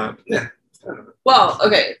 But yeah. Well,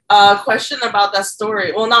 okay. Question about that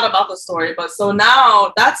story. Well, not about the story, but so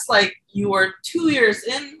now that's like you were 2 years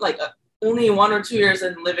in, like only 1 or 2 years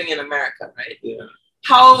in living in America, right? Yeah.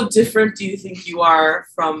 How different do you think you are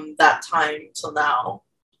from that time till now?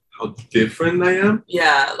 How different I am?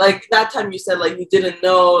 Yeah, like that time you said like you didn't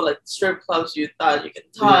know like strip clubs you thought you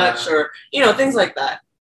could touch or, you know, things like that.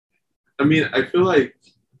 I mean, I feel like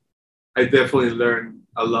I definitely learned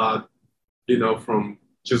a lot, you know, from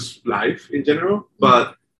just life in general.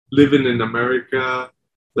 But living in America,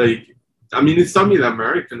 like, I mean, it's taught me the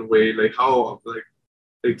American way, like how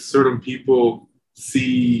like certain people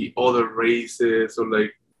see other races or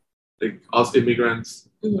like us immigrants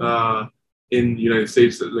in the United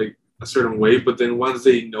States like a certain way, but then once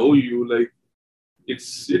they know you, like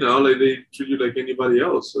it's, you know, like they treat you like anybody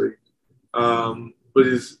else. Like but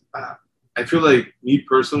it's I feel like me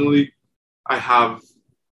personally, I have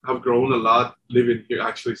grown a lot living here.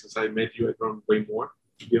 Actually, since I met you, I've grown way more,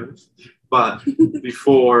 to be honest. But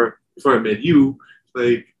before I met you,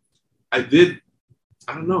 like I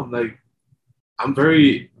don't know, like I'm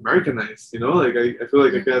very Americanized, you know, like I feel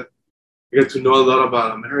like I got to know a lot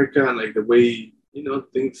about America and like the way, you know,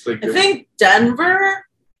 things like I think Denver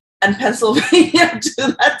and Pennsylvania do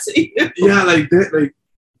that to you. Yeah, like that, like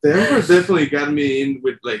Denver definitely got me in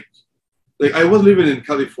with like I was living in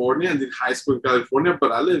California and did high school in California,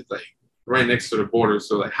 but I lived like right next to the border,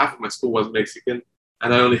 so like half of my school was Mexican,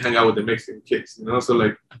 and I only hang out with the Mexican kids, you know. So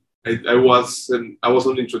like I wasn't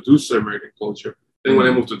introduced to American culture. Then when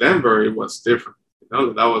I moved to Denver, it was different, you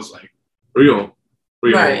know. That was like real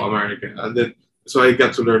American, and then so I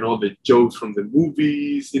got to learn all the jokes from the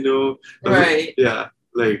movies, you know. Right. Yeah,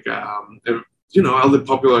 like you know, all the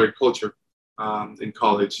popular culture in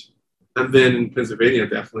college. And then in Pennsylvania,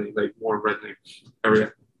 definitely like more redneck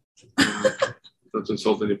area. Not to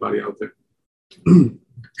insult anybody out there. New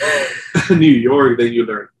York, then you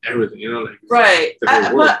learn everything, you know, like right.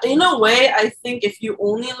 But in a way, I think if you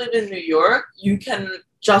only live in New York, you can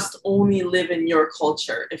just only live in your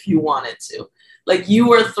culture if you wanted to. Like you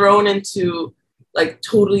were thrown into like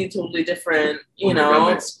totally different, you know.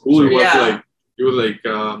 God, school, it was like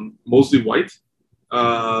mostly white.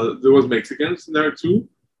 There was Mexicans in there too,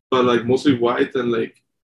 but like mostly white, and like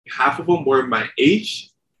half of them were my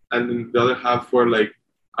age, and then the other half were like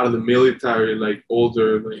out of the military, like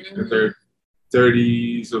older, like in their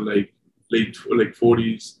 30s or like late like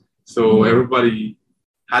 40s. So everybody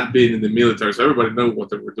had been in the military, so everybody knew what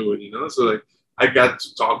they were doing, you know. So like I got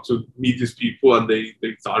to meet these people, and they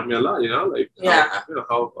taught me a lot, you know, like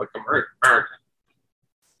how like America.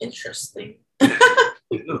 Interesting.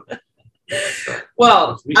 You know.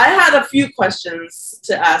 Well, I had a few questions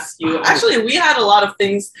to ask you. Actually, we had a lot of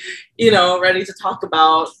things, ready to talk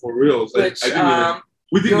about. For real. Which,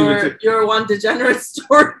 your one degenerate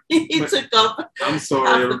story took up I'm sorry,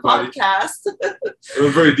 half everybody. The podcast. It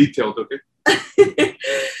was very detailed, okay?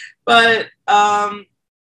 But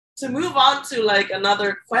to move on to like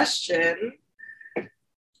another question,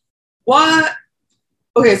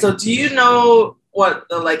 okay, so do you know what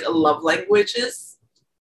the like a love language is?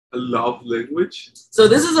 A love language? So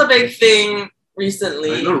this is a big thing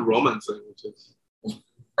recently. I know romance languages.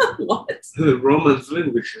 What? Romance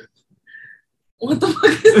languages. What the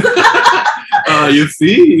fuck is that? You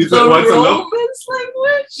see? The romance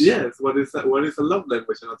language? Yes. What is that? What is a love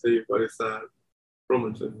language? And I'll tell you what is a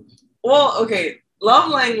romance language. Well, okay.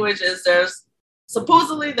 Love language is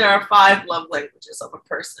supposedly there are 5 love languages of a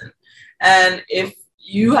person. And if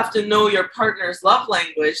you have to know your partner's love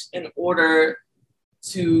language in order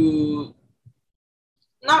to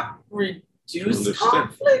not reduce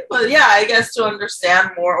conflict, but I guess to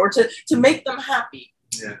understand more or to make them happy.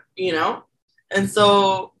 Yeah. And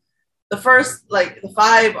so the first, like the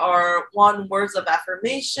 5 are 1, words of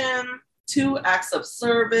affirmation, 2, acts of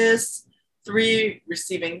service, 3,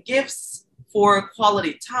 receiving gifts, 4,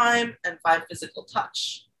 quality time, and 5, physical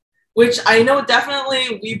touch. Which I know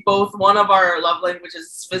definitely we both, one of our love languages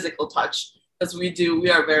is physical touch. Because we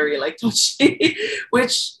are very like touchy,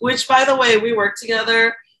 which by the way, we work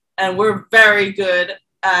together and we're very good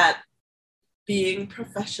at being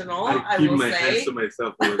professional. I keep will my say. hands to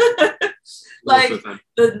myself. Like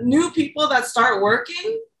the new people that start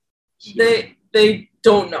working, they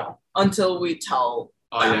don't know until we tell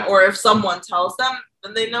them, or if someone tells them,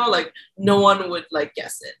 then they know. Like no one would like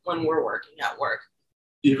guess it when we're working at work.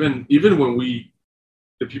 Even when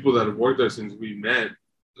the people that have worked there since we met.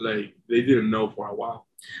 Like they didn't know for a while.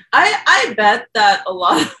 I bet that a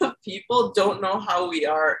lot of people don't know how we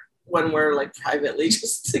are when we're like privately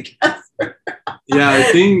just together. Yeah, I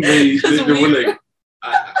think they were like,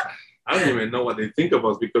 I don't even know what they think of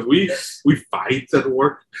us because we fight at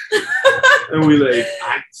work and we like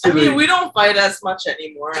act. I mean, we don't fight as much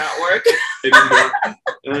anymore at work.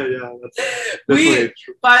 Yeah, that's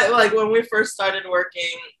true. But like when we first started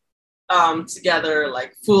working together,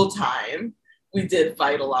 like full time. We did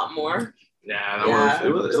fight a lot more. Yeah, it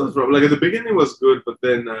was rough. Like at the beginning it was good, but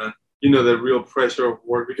then the real pressure of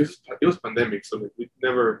work because it was pandemic, so like we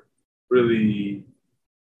never really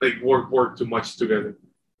like worked too much together,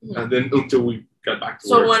 and then until we got back to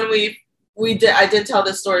work. So when we did, I did tell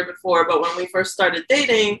this story before, but when we first started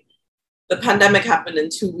dating, the pandemic happened in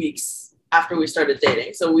 2 weeks after we started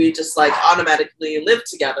dating, so we just like automatically lived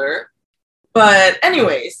together. But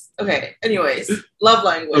anyways, love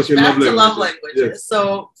language. Okay, back to love languages. Yes.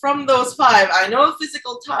 So from those 5, I know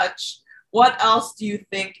physical touch. What else do you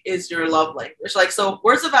think is your love language? Like, so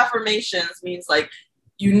words of affirmations means like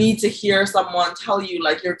you need to hear someone tell you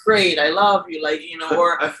like you're great, I love you, like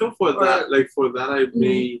or I feel for that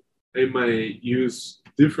I might use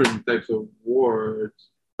different types of words.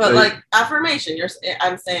 But like affirmation,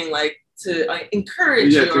 I'm saying like to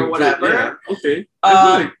encourage you or whatever. Okay.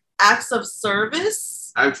 Acts of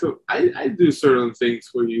service. I do certain things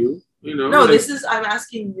for you. No, I'm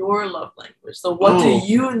asking your love language. So what do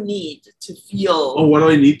you need to feel? Oh, what do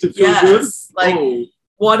I need to feel good? Like,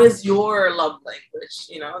 what is your love language?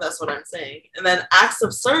 That's what I'm saying. And then acts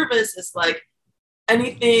of service is like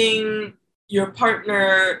anything your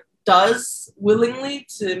partner does willingly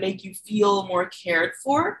to make you feel more cared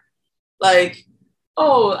for. Like,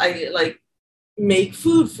 I like make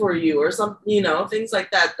food for you or something, things like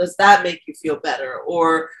that. Does that make you feel better?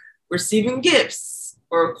 Or receiving gifts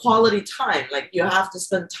or quality time, like you have to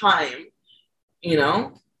spend time,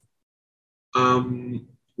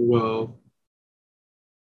 Well,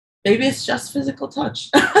 maybe it's just physical touch.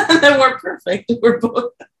 Then we're perfect. We're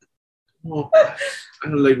both. Well, I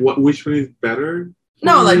don't like which one is better?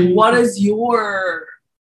 No, like what is your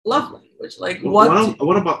love language? Like what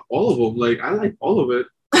about all of them? Like I like all of it.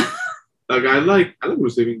 Like I like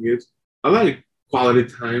receiving gifts. I like quality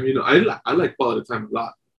time. I like quality time a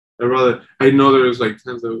lot. I know there's like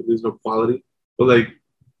times that there's no quality, but like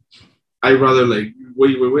I rather like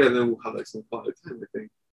wait, and then we'll have like some quality time. I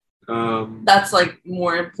think. That's like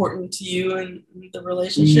more important to you in the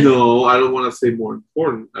relationship? No, I don't want to say more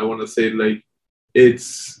important. I want to say like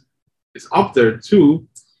it's up there too.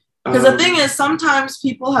 Because the thing is, sometimes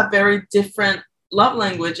people have very different love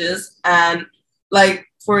languages. And like,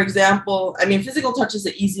 for example, I mean, physical touch is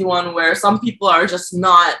an easy one where some people are just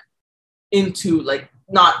not into, like,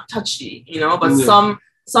 not touchy, you know, but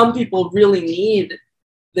some people really need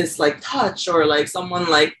this like touch, or like someone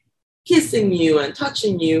like kissing you and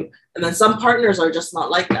touching you. And then some partners are just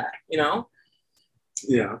not like that, you know?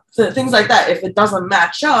 Yeah. So things like that. If it doesn't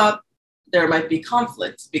match up, there might be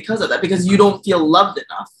conflict because of that, because you don't feel loved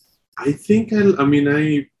enough. I think I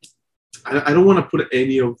don't want to put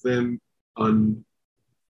any of them on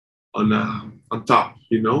top,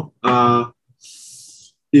 you know.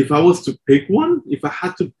 If I was to pick one, if I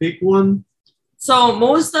had to pick one, so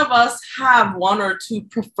most of us have one or two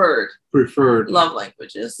preferred love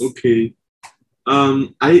languages. Okay.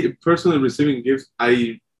 I personally receiving gifts,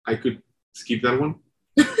 I could skip that one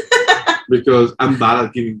because I'm bad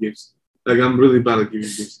at giving gifts. Like I'm really bad at giving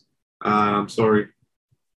gifts. I'm sorry.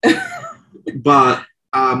 But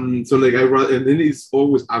so like and then it's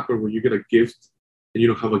always awkward when you get a gift and you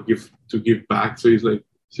don't have a gift to give back, so it's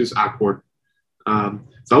just awkward.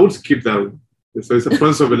 So I would skip that one. So it's a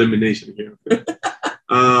process of elimination here.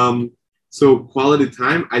 So quality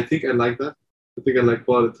time, I think I like that. I think I like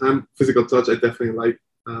quality time. Physical touch, I definitely like.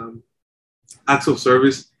 Acts of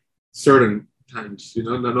service, certain times, you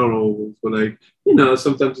know, not always, but like, you know,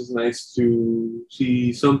 sometimes it's nice to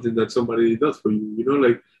see something that somebody does for you, you know,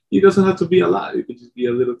 like it doesn't have to be a lot. It could just be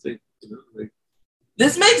a little thing, you know, like.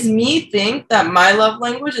 This makes me think that my love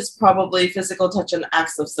language is probably physical touch and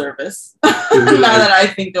acts of service. Now that I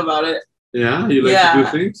think about it. Yeah, you like to do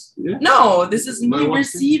things? Yeah. No, this is me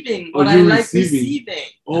receiving what I like receiving.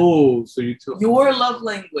 Oh, so you tell your love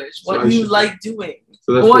language, what you like doing.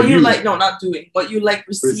 So that's what you like, no, not doing. What you like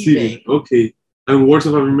receiving. Okay. And words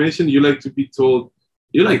of affirmation, you like to be told.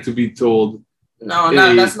 No,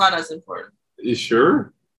 that's not as important. You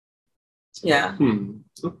sure? Yeah.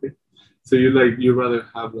 Okay. So you rather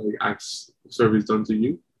have like acts of service done to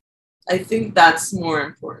you? I think that's more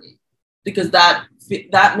important, because that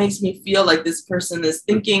makes me feel like this person is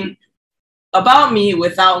thinking about me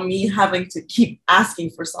without me having to keep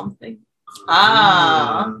asking for something.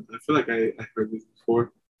 I feel like I heard this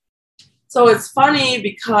before. So it's funny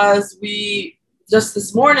because just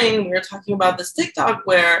this morning we were talking about this TikTok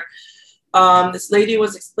where this lady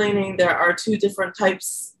was explaining there are two different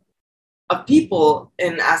types of people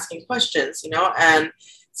in asking questions, you know, and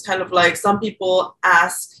it's kind of like some people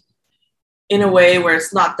ask in a way where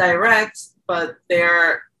it's not direct, but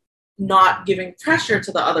they're not giving pressure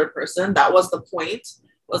to the other person. That was the point,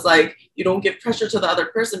 was like, you don't give pressure to the other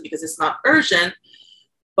person because it's not urgent,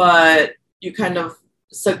 but you kind of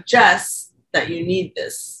suggest that you need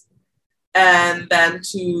this. And then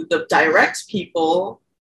to the direct people,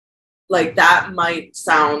 like that might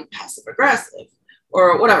sound passive aggressive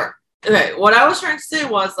or whatever. Okay, what I was trying to say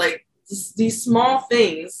was like these small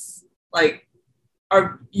things, like,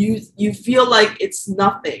 are you feel like it's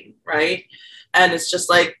nothing, right? And it's just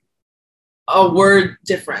like a word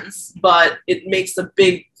difference, but it makes a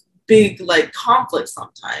big like conflict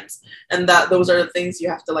sometimes. And that those are the things you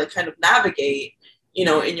have to like kind of navigate, you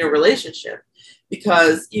know, in your relationship.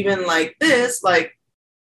 Because even like this, like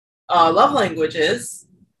love languages,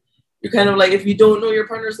 you're kind of like, if you don't know your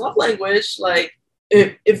partner's love language, like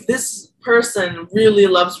if this person really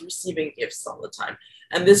loves receiving gifts all the time,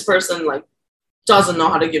 and this person like doesn't know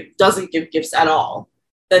how to doesn't give gifts at all,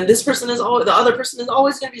 then the other person is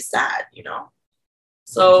always going to be sad, you know?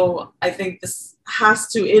 So I think this has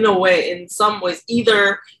to, in a way, in some ways,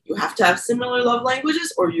 either you have to have similar love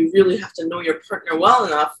languages, or you really have to know your partner well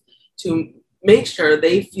enough to make sure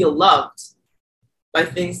they feel loved by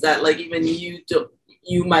things that like even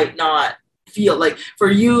you might not feel. Like for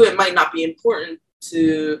you, it might not be important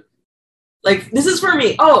to, like, this is for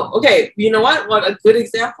me. Oh, okay. You know what a good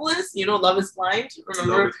example is? You know, Love is Blind.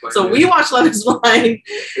 Remember? Is Blind, so yeah. We watched Love is Blind.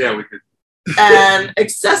 Yeah, we did. And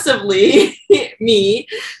excessively, me,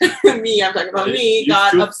 I'm talking about me,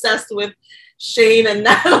 got obsessed with Shane and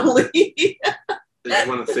Natalie. I just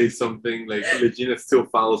want to say something, like Regina still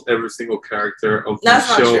follows every single character of the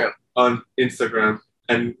show on Instagram,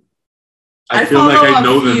 and I feel like I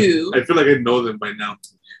know them. I feel like I know them by now.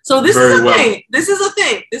 So this is a thing. This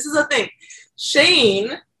is a thing.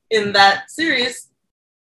 Shane in that series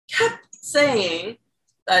kept saying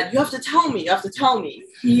that you have to tell me.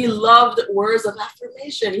 He loved words of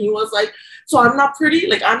affirmation. He was like, so I'm not pretty,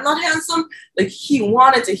 like I'm not handsome. Like he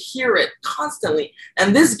wanted to hear it constantly.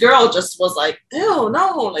 And this girl just was like, ew,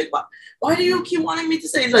 no, like why do you keep wanting me to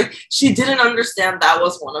say? Like she didn't understand that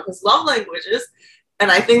was one of his love languages. And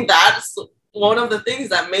I think that's one of the things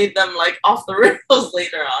that made them like off the rails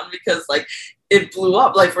later on, because like it blew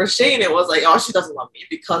up. Like for Shane, it was like, oh, she doesn't love me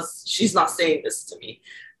because she's not saying this to me.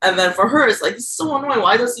 And then for her, it's like, it's so annoying.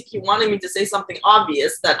 Why does he keep wanting me to say something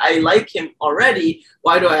obvious that I like him already?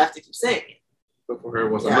 Why do I have to keep saying it? But for her,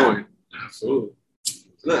 it was annoying. Absolutely.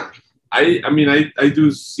 Yeah. I do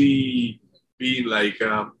see being like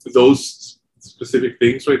those specific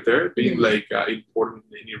things right there being like important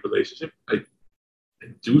in your relationship. I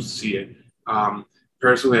do see it.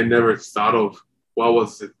 Personally, I never thought of what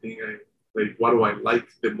was the thing like, what do I like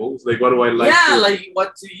the most? Like, what do I like? Yeah, like,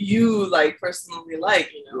 what do you, like, personally like,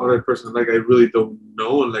 you know? What I personally like, I really don't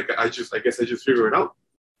know. Like, I guess I just figure it out.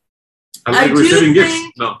 I like receiving gifts.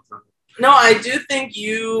 No, I do think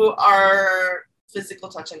you are physical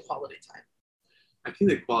touch and quality time. I think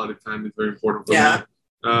that quality time is very important for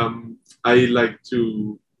me. I like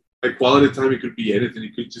to, like, quality time, it could be anything.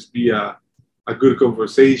 It could just be a good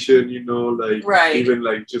conversation, you know, like, even,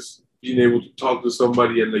 like, just being able to talk to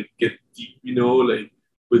somebody and like get deep, you know, like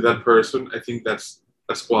with that person. I think that's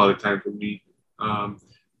quality time for me. And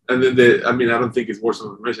then I don't think it's words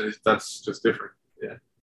of affirmation. That's just different.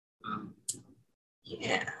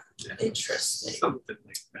 Yeah. Interesting. Something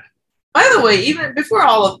like that. By the way, even before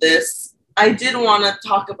all of this, I did want to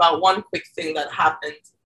talk about one quick thing that happened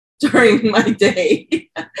during my day.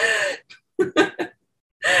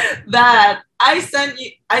 That I sent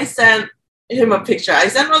him a picture. I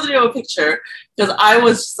sent Rodrigo a picture because I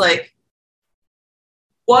was just like,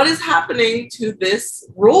 what is happening to this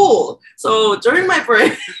roll? So during my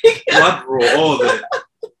break. What roll? Oh,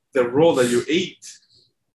 the roll that you ate.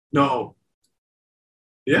 No.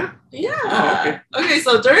 Yeah? Yeah. Oh, okay. Okay,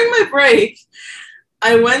 so during my break,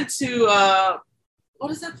 I went to,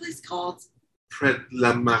 what is that place called? Pret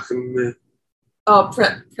la Marne. Oh,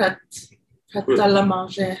 Pret la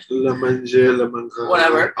Manger. La Manger, la Manger.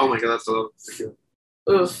 Whatever. Oh my God, that's a lot of tequila.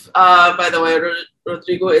 Oof. By the way,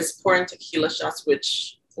 Rodrigo is pouring tequila shots,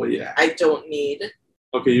 which I don't need.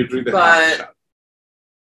 Okay, you drink the half shot.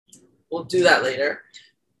 We'll do that later.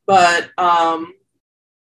 But,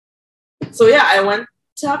 so yeah, I went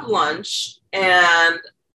to have lunch and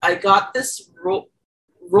I got this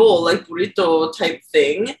roll, like burrito type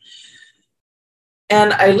thing.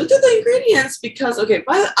 And I looked at the ingredients because,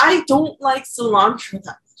 I don't like cilantro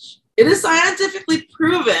that much. It is scientifically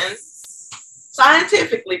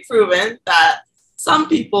proven that some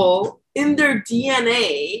people in their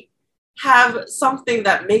DNA have something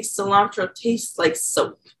that makes cilantro taste like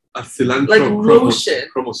soap. A cilantro like lotion.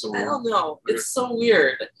 Chromosome. I don't know. Okay. It's so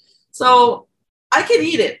weird. So I can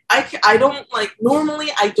eat it. I don't like, normally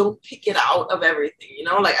I don't pick it out of everything, you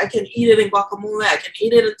know? Like I can eat it in guacamole. I can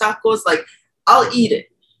eat it in tacos. Like I'll eat it.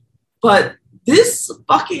 But this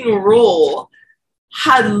fucking roll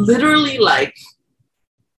had literally like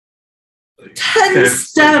 10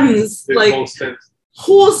 stems, like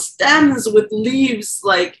whole stems with leaves.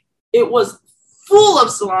 Like it was full of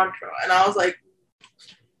cilantro. And I was like,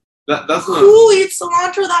 who eats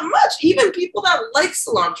cilantro that much? Even people that like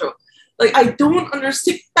cilantro. Like, I don't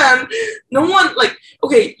understand. No one, like,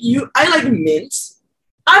 I like mint.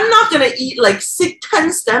 I'm not going to eat like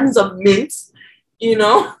 10 stems of mint, you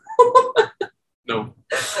know? No.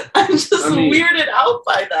 I'm just weirded out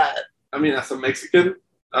by that. I mean, as a Mexican,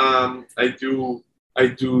 I do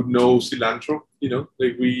know cilantro, you know?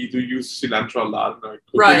 Like, we do use cilantro a lot in our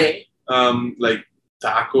cooking. Right. Like,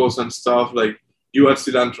 tacos and stuff, like, you add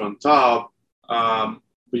cilantro on top,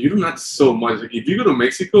 but you don't add so much. Like, if you go to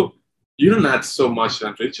Mexico, you don't add so much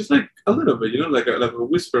cilantro. It's just like a little bit, you know, like a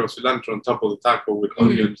whisper of cilantro on top of the taco with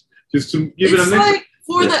onions, just to give it a next. It's like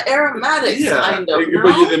for the aromatics, kind of. You know?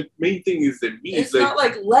 But the main thing is the meat. It's like, not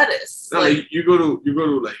like lettuce. No, like you go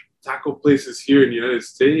to like taco places here in the United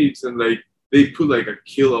States, and like they put like a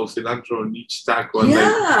kilo of cilantro on each taco. And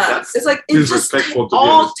that's it's like it just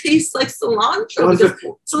all tastes like cilantro because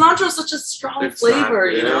cilantro is such a strong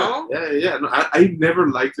flavor, you know. Yeah. No, I never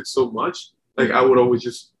liked it so much. Like I would always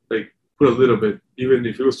just like put a little bit. Even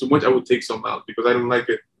if it was too much, I would take some out because I don't like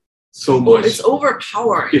it so much. It's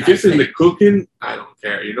overpowering. If it's in the cooking, I don't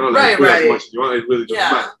care. You know, like put as much as you want. It really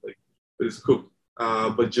doesn't matter. Like it's cooked.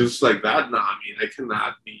 But just like that, I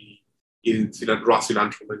cannot be eating raw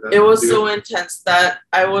cilantro like that. It was so intense that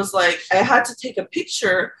I was like, I had to take a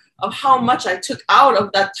picture of how much I took out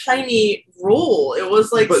of that tiny roll. It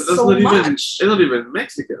was like so much. It's not even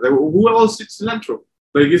Mexican. Like, who else eats cilantro?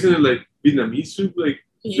 Like, isn't it like Vietnamese soup? Like,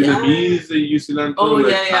 Vietnamese, they use cilantro. Oh,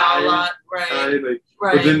 like Thai, a lot. Right. Like,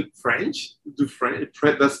 right. But then French?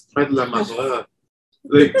 That's pret la marre.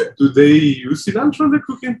 Like, do they use cilantro in the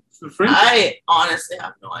cooking? The French? I honestly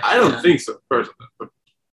have no idea. I don't think so, personally. But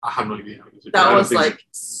I have no idea. That was like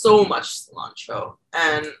so much cilantro.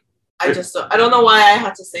 And I don't know why I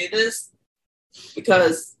had to say this.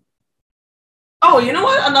 Because, oh, you know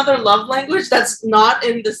what? Another love language that's not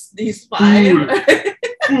in these 5.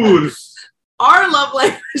 Food. Our love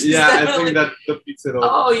language. Yeah, I think that beats it all.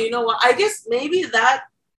 Oh, you know what? I guess maybe that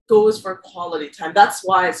goes for quality time. That's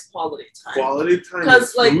why it's quality time. Quality time.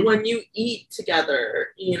 Because like when you eat together,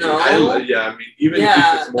 you know. I mean, even if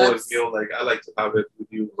it's a small meal, like I like to have it with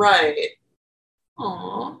you. Right.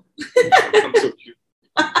 Aww. I'm so cute.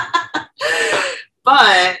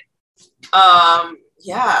 But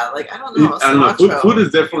yeah, like I don't know. I don't know. Food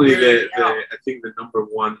is definitely I think the number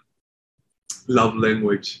one love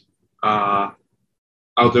language out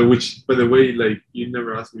there. Which, by the way, like you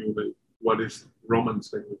never asked me like what is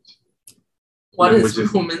romance language. What is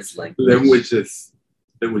romance language? Languages.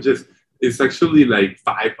 It's actually like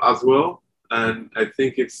 5 as well, and I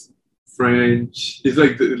think it's French. It's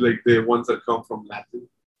like the ones that come from Latin.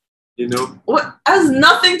 You know. What has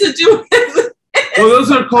nothing to do with. Well,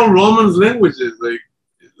 those are called romance languages, like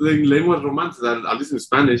lenguas romances. At least in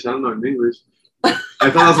Spanish, I don't know in English. I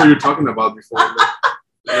thought that's what you were talking about before.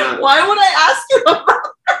 Yeah. Why would I ask you about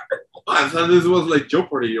that? I thought this was like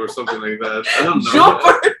Jeopardy or something like that. I don't know.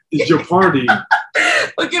 Jeopardy. Jeopardy.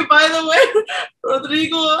 Okay, by the way,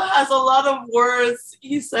 Rodrigo has a lot of words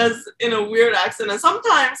he says in a weird accent, and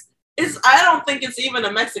sometimes I don't think it's even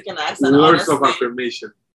a Mexican accent. Words honestly. of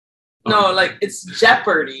affirmation. No, like it's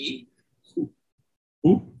Jeopardy.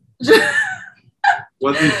 Who?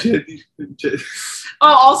 What is Oh,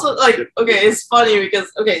 also, like, okay, it's funny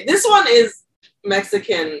because, okay, this one is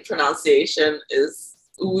Mexican pronunciation is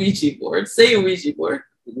Ouija board. Say Ouija board.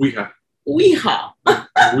 Ouija. Ouija.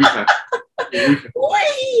 Ouija.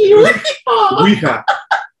 Ouija. Ouija.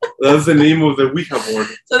 That's the name of the Ouija board.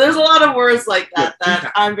 So there's a lot of words like that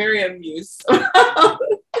that I'm very amused.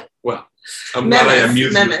 Well, I'm glad I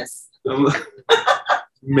amused memes.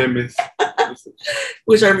 Memes.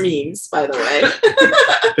 Which are memes, by the way.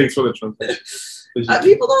 Thanks for the translation.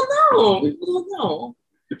 People don't know. People don't know.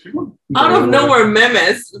 People out of nowhere,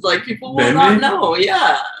 memes. It's like people will not know.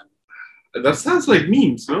 Yeah. That sounds like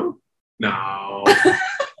memes, no? No.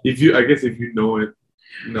 I guess if you know it,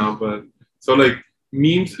 no. But so like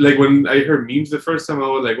memes, like when I heard memes the first time, I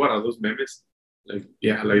was like, "What are those memes?" Like,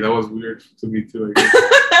 yeah, like that was weird to me too. I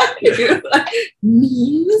guess. Yeah. Like,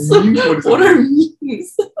 memes? What are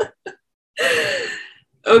memes?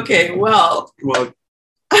 Okay, well,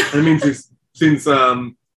 I mean, since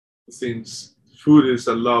food is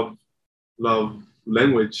a love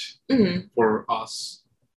language for us,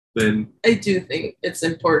 then I do think it's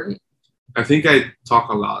important. I think I talk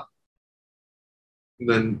a lot.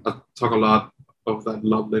 Then I talk a lot of that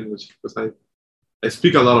love language because I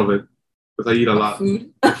speak a lot of it because I eat a lot.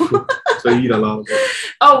 Food. So I eat a lot of it.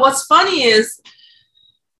 Oh, what's funny is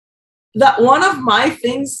that one of my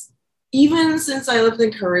things, even since I lived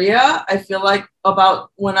in Korea, I feel like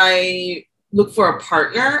about when I look for a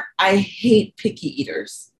partner, I hate picky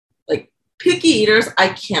eaters. Like picky eaters, I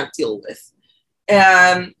can't deal with.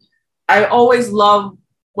 And I always love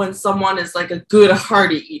when someone is like a good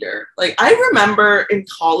hearty eater. Like I remember in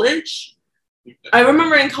college. You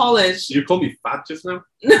called me fat just now?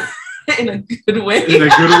 In a good way. In a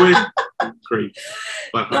good way? Great.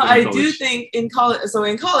 But no, I do think in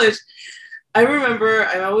college, I remember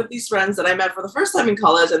I went with these friends that I met for the first time in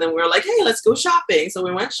college, and then we were like, hey, let's go shopping. So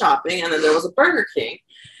we went shopping, and then there was a Burger King.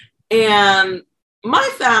 And my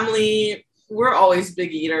family, we're always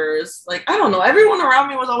big eaters. Like, I don't know, everyone around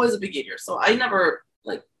me was always a big eater. So I never,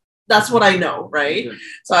 like, that's what I know, right? Yeah.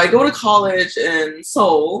 So I go to college in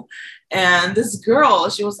Seoul, and this girl,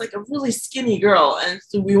 she was like a really skinny girl. And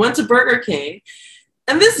so we went to Burger King,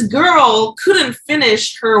 and this girl couldn't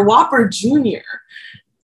finish her Whopper Jr.,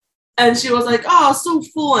 and she was like, oh, so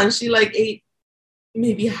full. And she like ate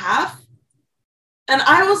maybe half. And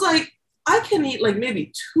I was like, I can eat like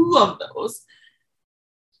maybe 2 of those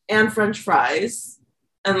and French fries.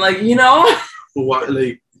 And like, you know. What,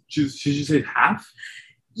 like, she just ate half?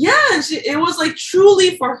 Yeah. And it was like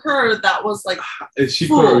truly for her, that was like. Is she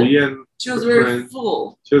full. Korean? She was very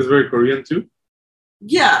full. She was very Korean too?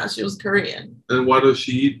 Yeah, she was Korean. And what does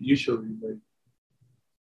she eat usually? Like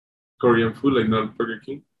Korean food, like not Burger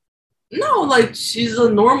King? No, like she's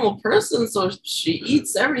a normal person, so she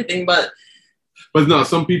eats everything, but no,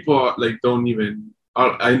 some people like don't even.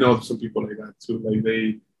 I know some people like that too.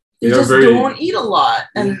 Like They just don't eat a lot,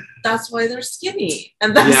 and that's why they're skinny,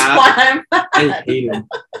 and that's why I'm fat. I hate them.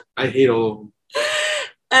 I hate all of them.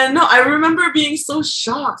 And no, I remember being so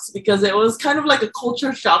shocked because it was kind of like a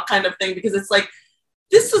culture shock kind of thing, because it's like,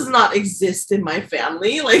 this does not exist in my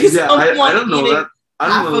family. Like, I don't know eating that.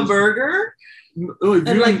 half a burger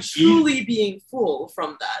and like truly being full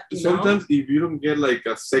from that. Sometimes if you don't get like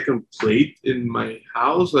a second plate in my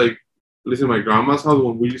house, like at least in my grandma's house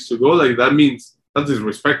when we used to go, like that means that's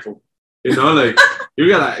disrespectful. Like you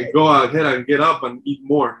gotta go ahead and get up and eat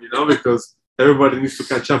more, because everybody needs to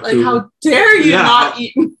catch up. Like, how dare you not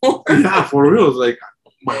eat more? Yeah, for real. It's like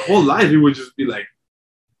my whole life it would just be like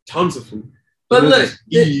tons of food. But look,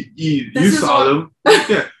 eat. You saw them.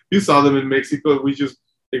 Yeah, you saw them in Mexico. We just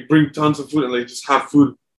bring tons of food and like just have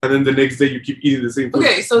food, and then the next day you keep eating the same food.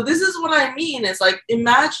 Okay, so this is what I mean. It's like,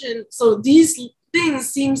 imagine. So these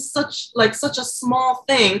things seem such a small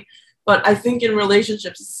thing, but I think in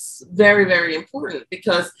relationships it's very, very important,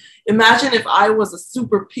 because imagine if I was a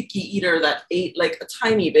super picky eater that ate like a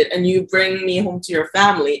tiny bit, and you bring me home to your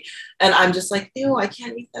family and I'm just like, ew, I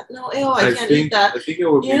can't eat that. No, ew, I can't eat that. I think it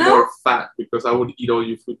would be more fat, because I would eat all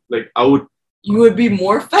your food. Like you would be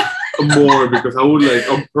more fat? More, because I would like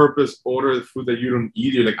on purpose order the food that you don't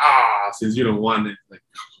eat. You're like, since you don't want it, like,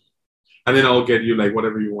 and then I'll get you like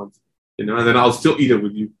whatever you want, and then I'll still eat it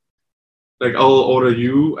with you. Like I'll order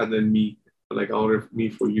you and then me. Like I'll order me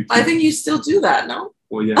for you too. I think you still do that, no?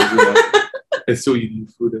 Well, yeah, I do that. I still eat your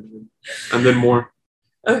food and then more.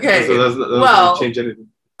 Okay. So that doesn't change anything.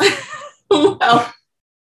 Well,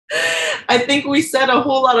 I think we said a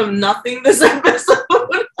whole lot of nothing this episode.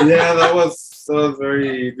 Yeah, that was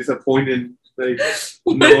very disappointing. Like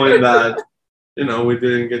knowing that, we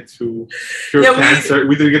didn't get to cure cancer.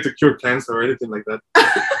 We didn't get to cure cancer or anything like that.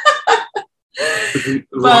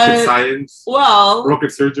 Rocket science. Well,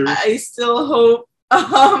 rocket surgery. I still hope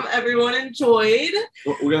everyone enjoyed.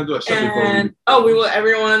 We're gonna do a shot before we will.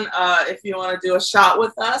 Everyone, if you want to do a shot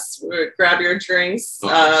with us, grab your drinks.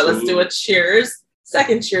 Let's do a cheers.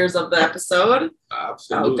 Second cheers of the episode.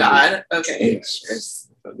 Absolutely. Oh God. Okay. Yes. Cheers.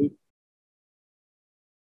 Salud.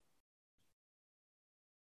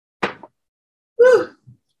 Whew.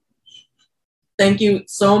 Thank you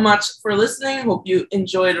so much for listening. Hope you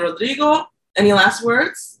enjoyed Rodrigo. Any last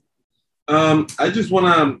words? I just want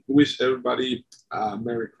to wish everybody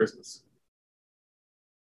Merry Christmas.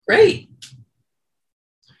 Great.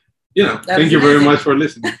 Thank you very much for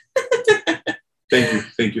listening.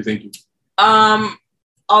 Thank you.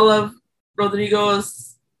 All of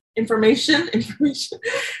Rodrigo's information,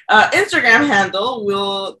 Instagram handle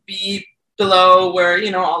will be below where,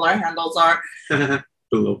 all our handles are.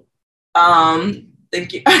 Below.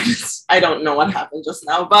 Thank you. I don't know what happened just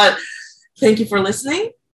now, but thank you for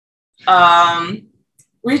listening.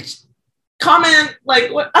 Comment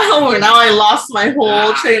like what? Oh, now I lost my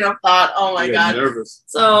whole train of thought. Oh my God. Nervous.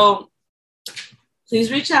 So please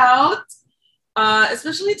reach out,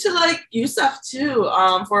 especially to like Yusuf too,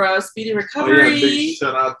 for a speedy recovery. Oh, yeah, big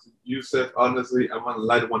shout out to Yusuf. Honestly, I want to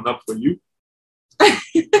light one up for you.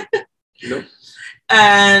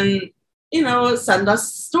 And send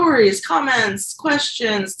us stories, comments,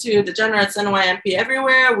 questions to Degenerates NYMP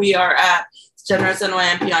everywhere. We are at Degenerates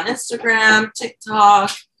NYMP on Instagram, TikTok,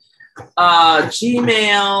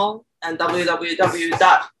 Gmail, and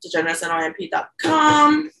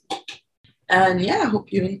www.degeneratesnymp.com. And I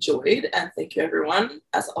hope you enjoyed, and thank you everyone.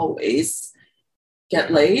 As always, get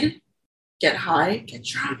laid, get high, get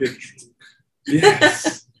drunk.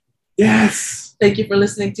 Yes. Yes. Thank you for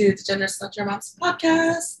listening to Degenerates Not Your Mom's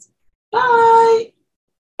podcast. Bye.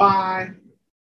 Bye.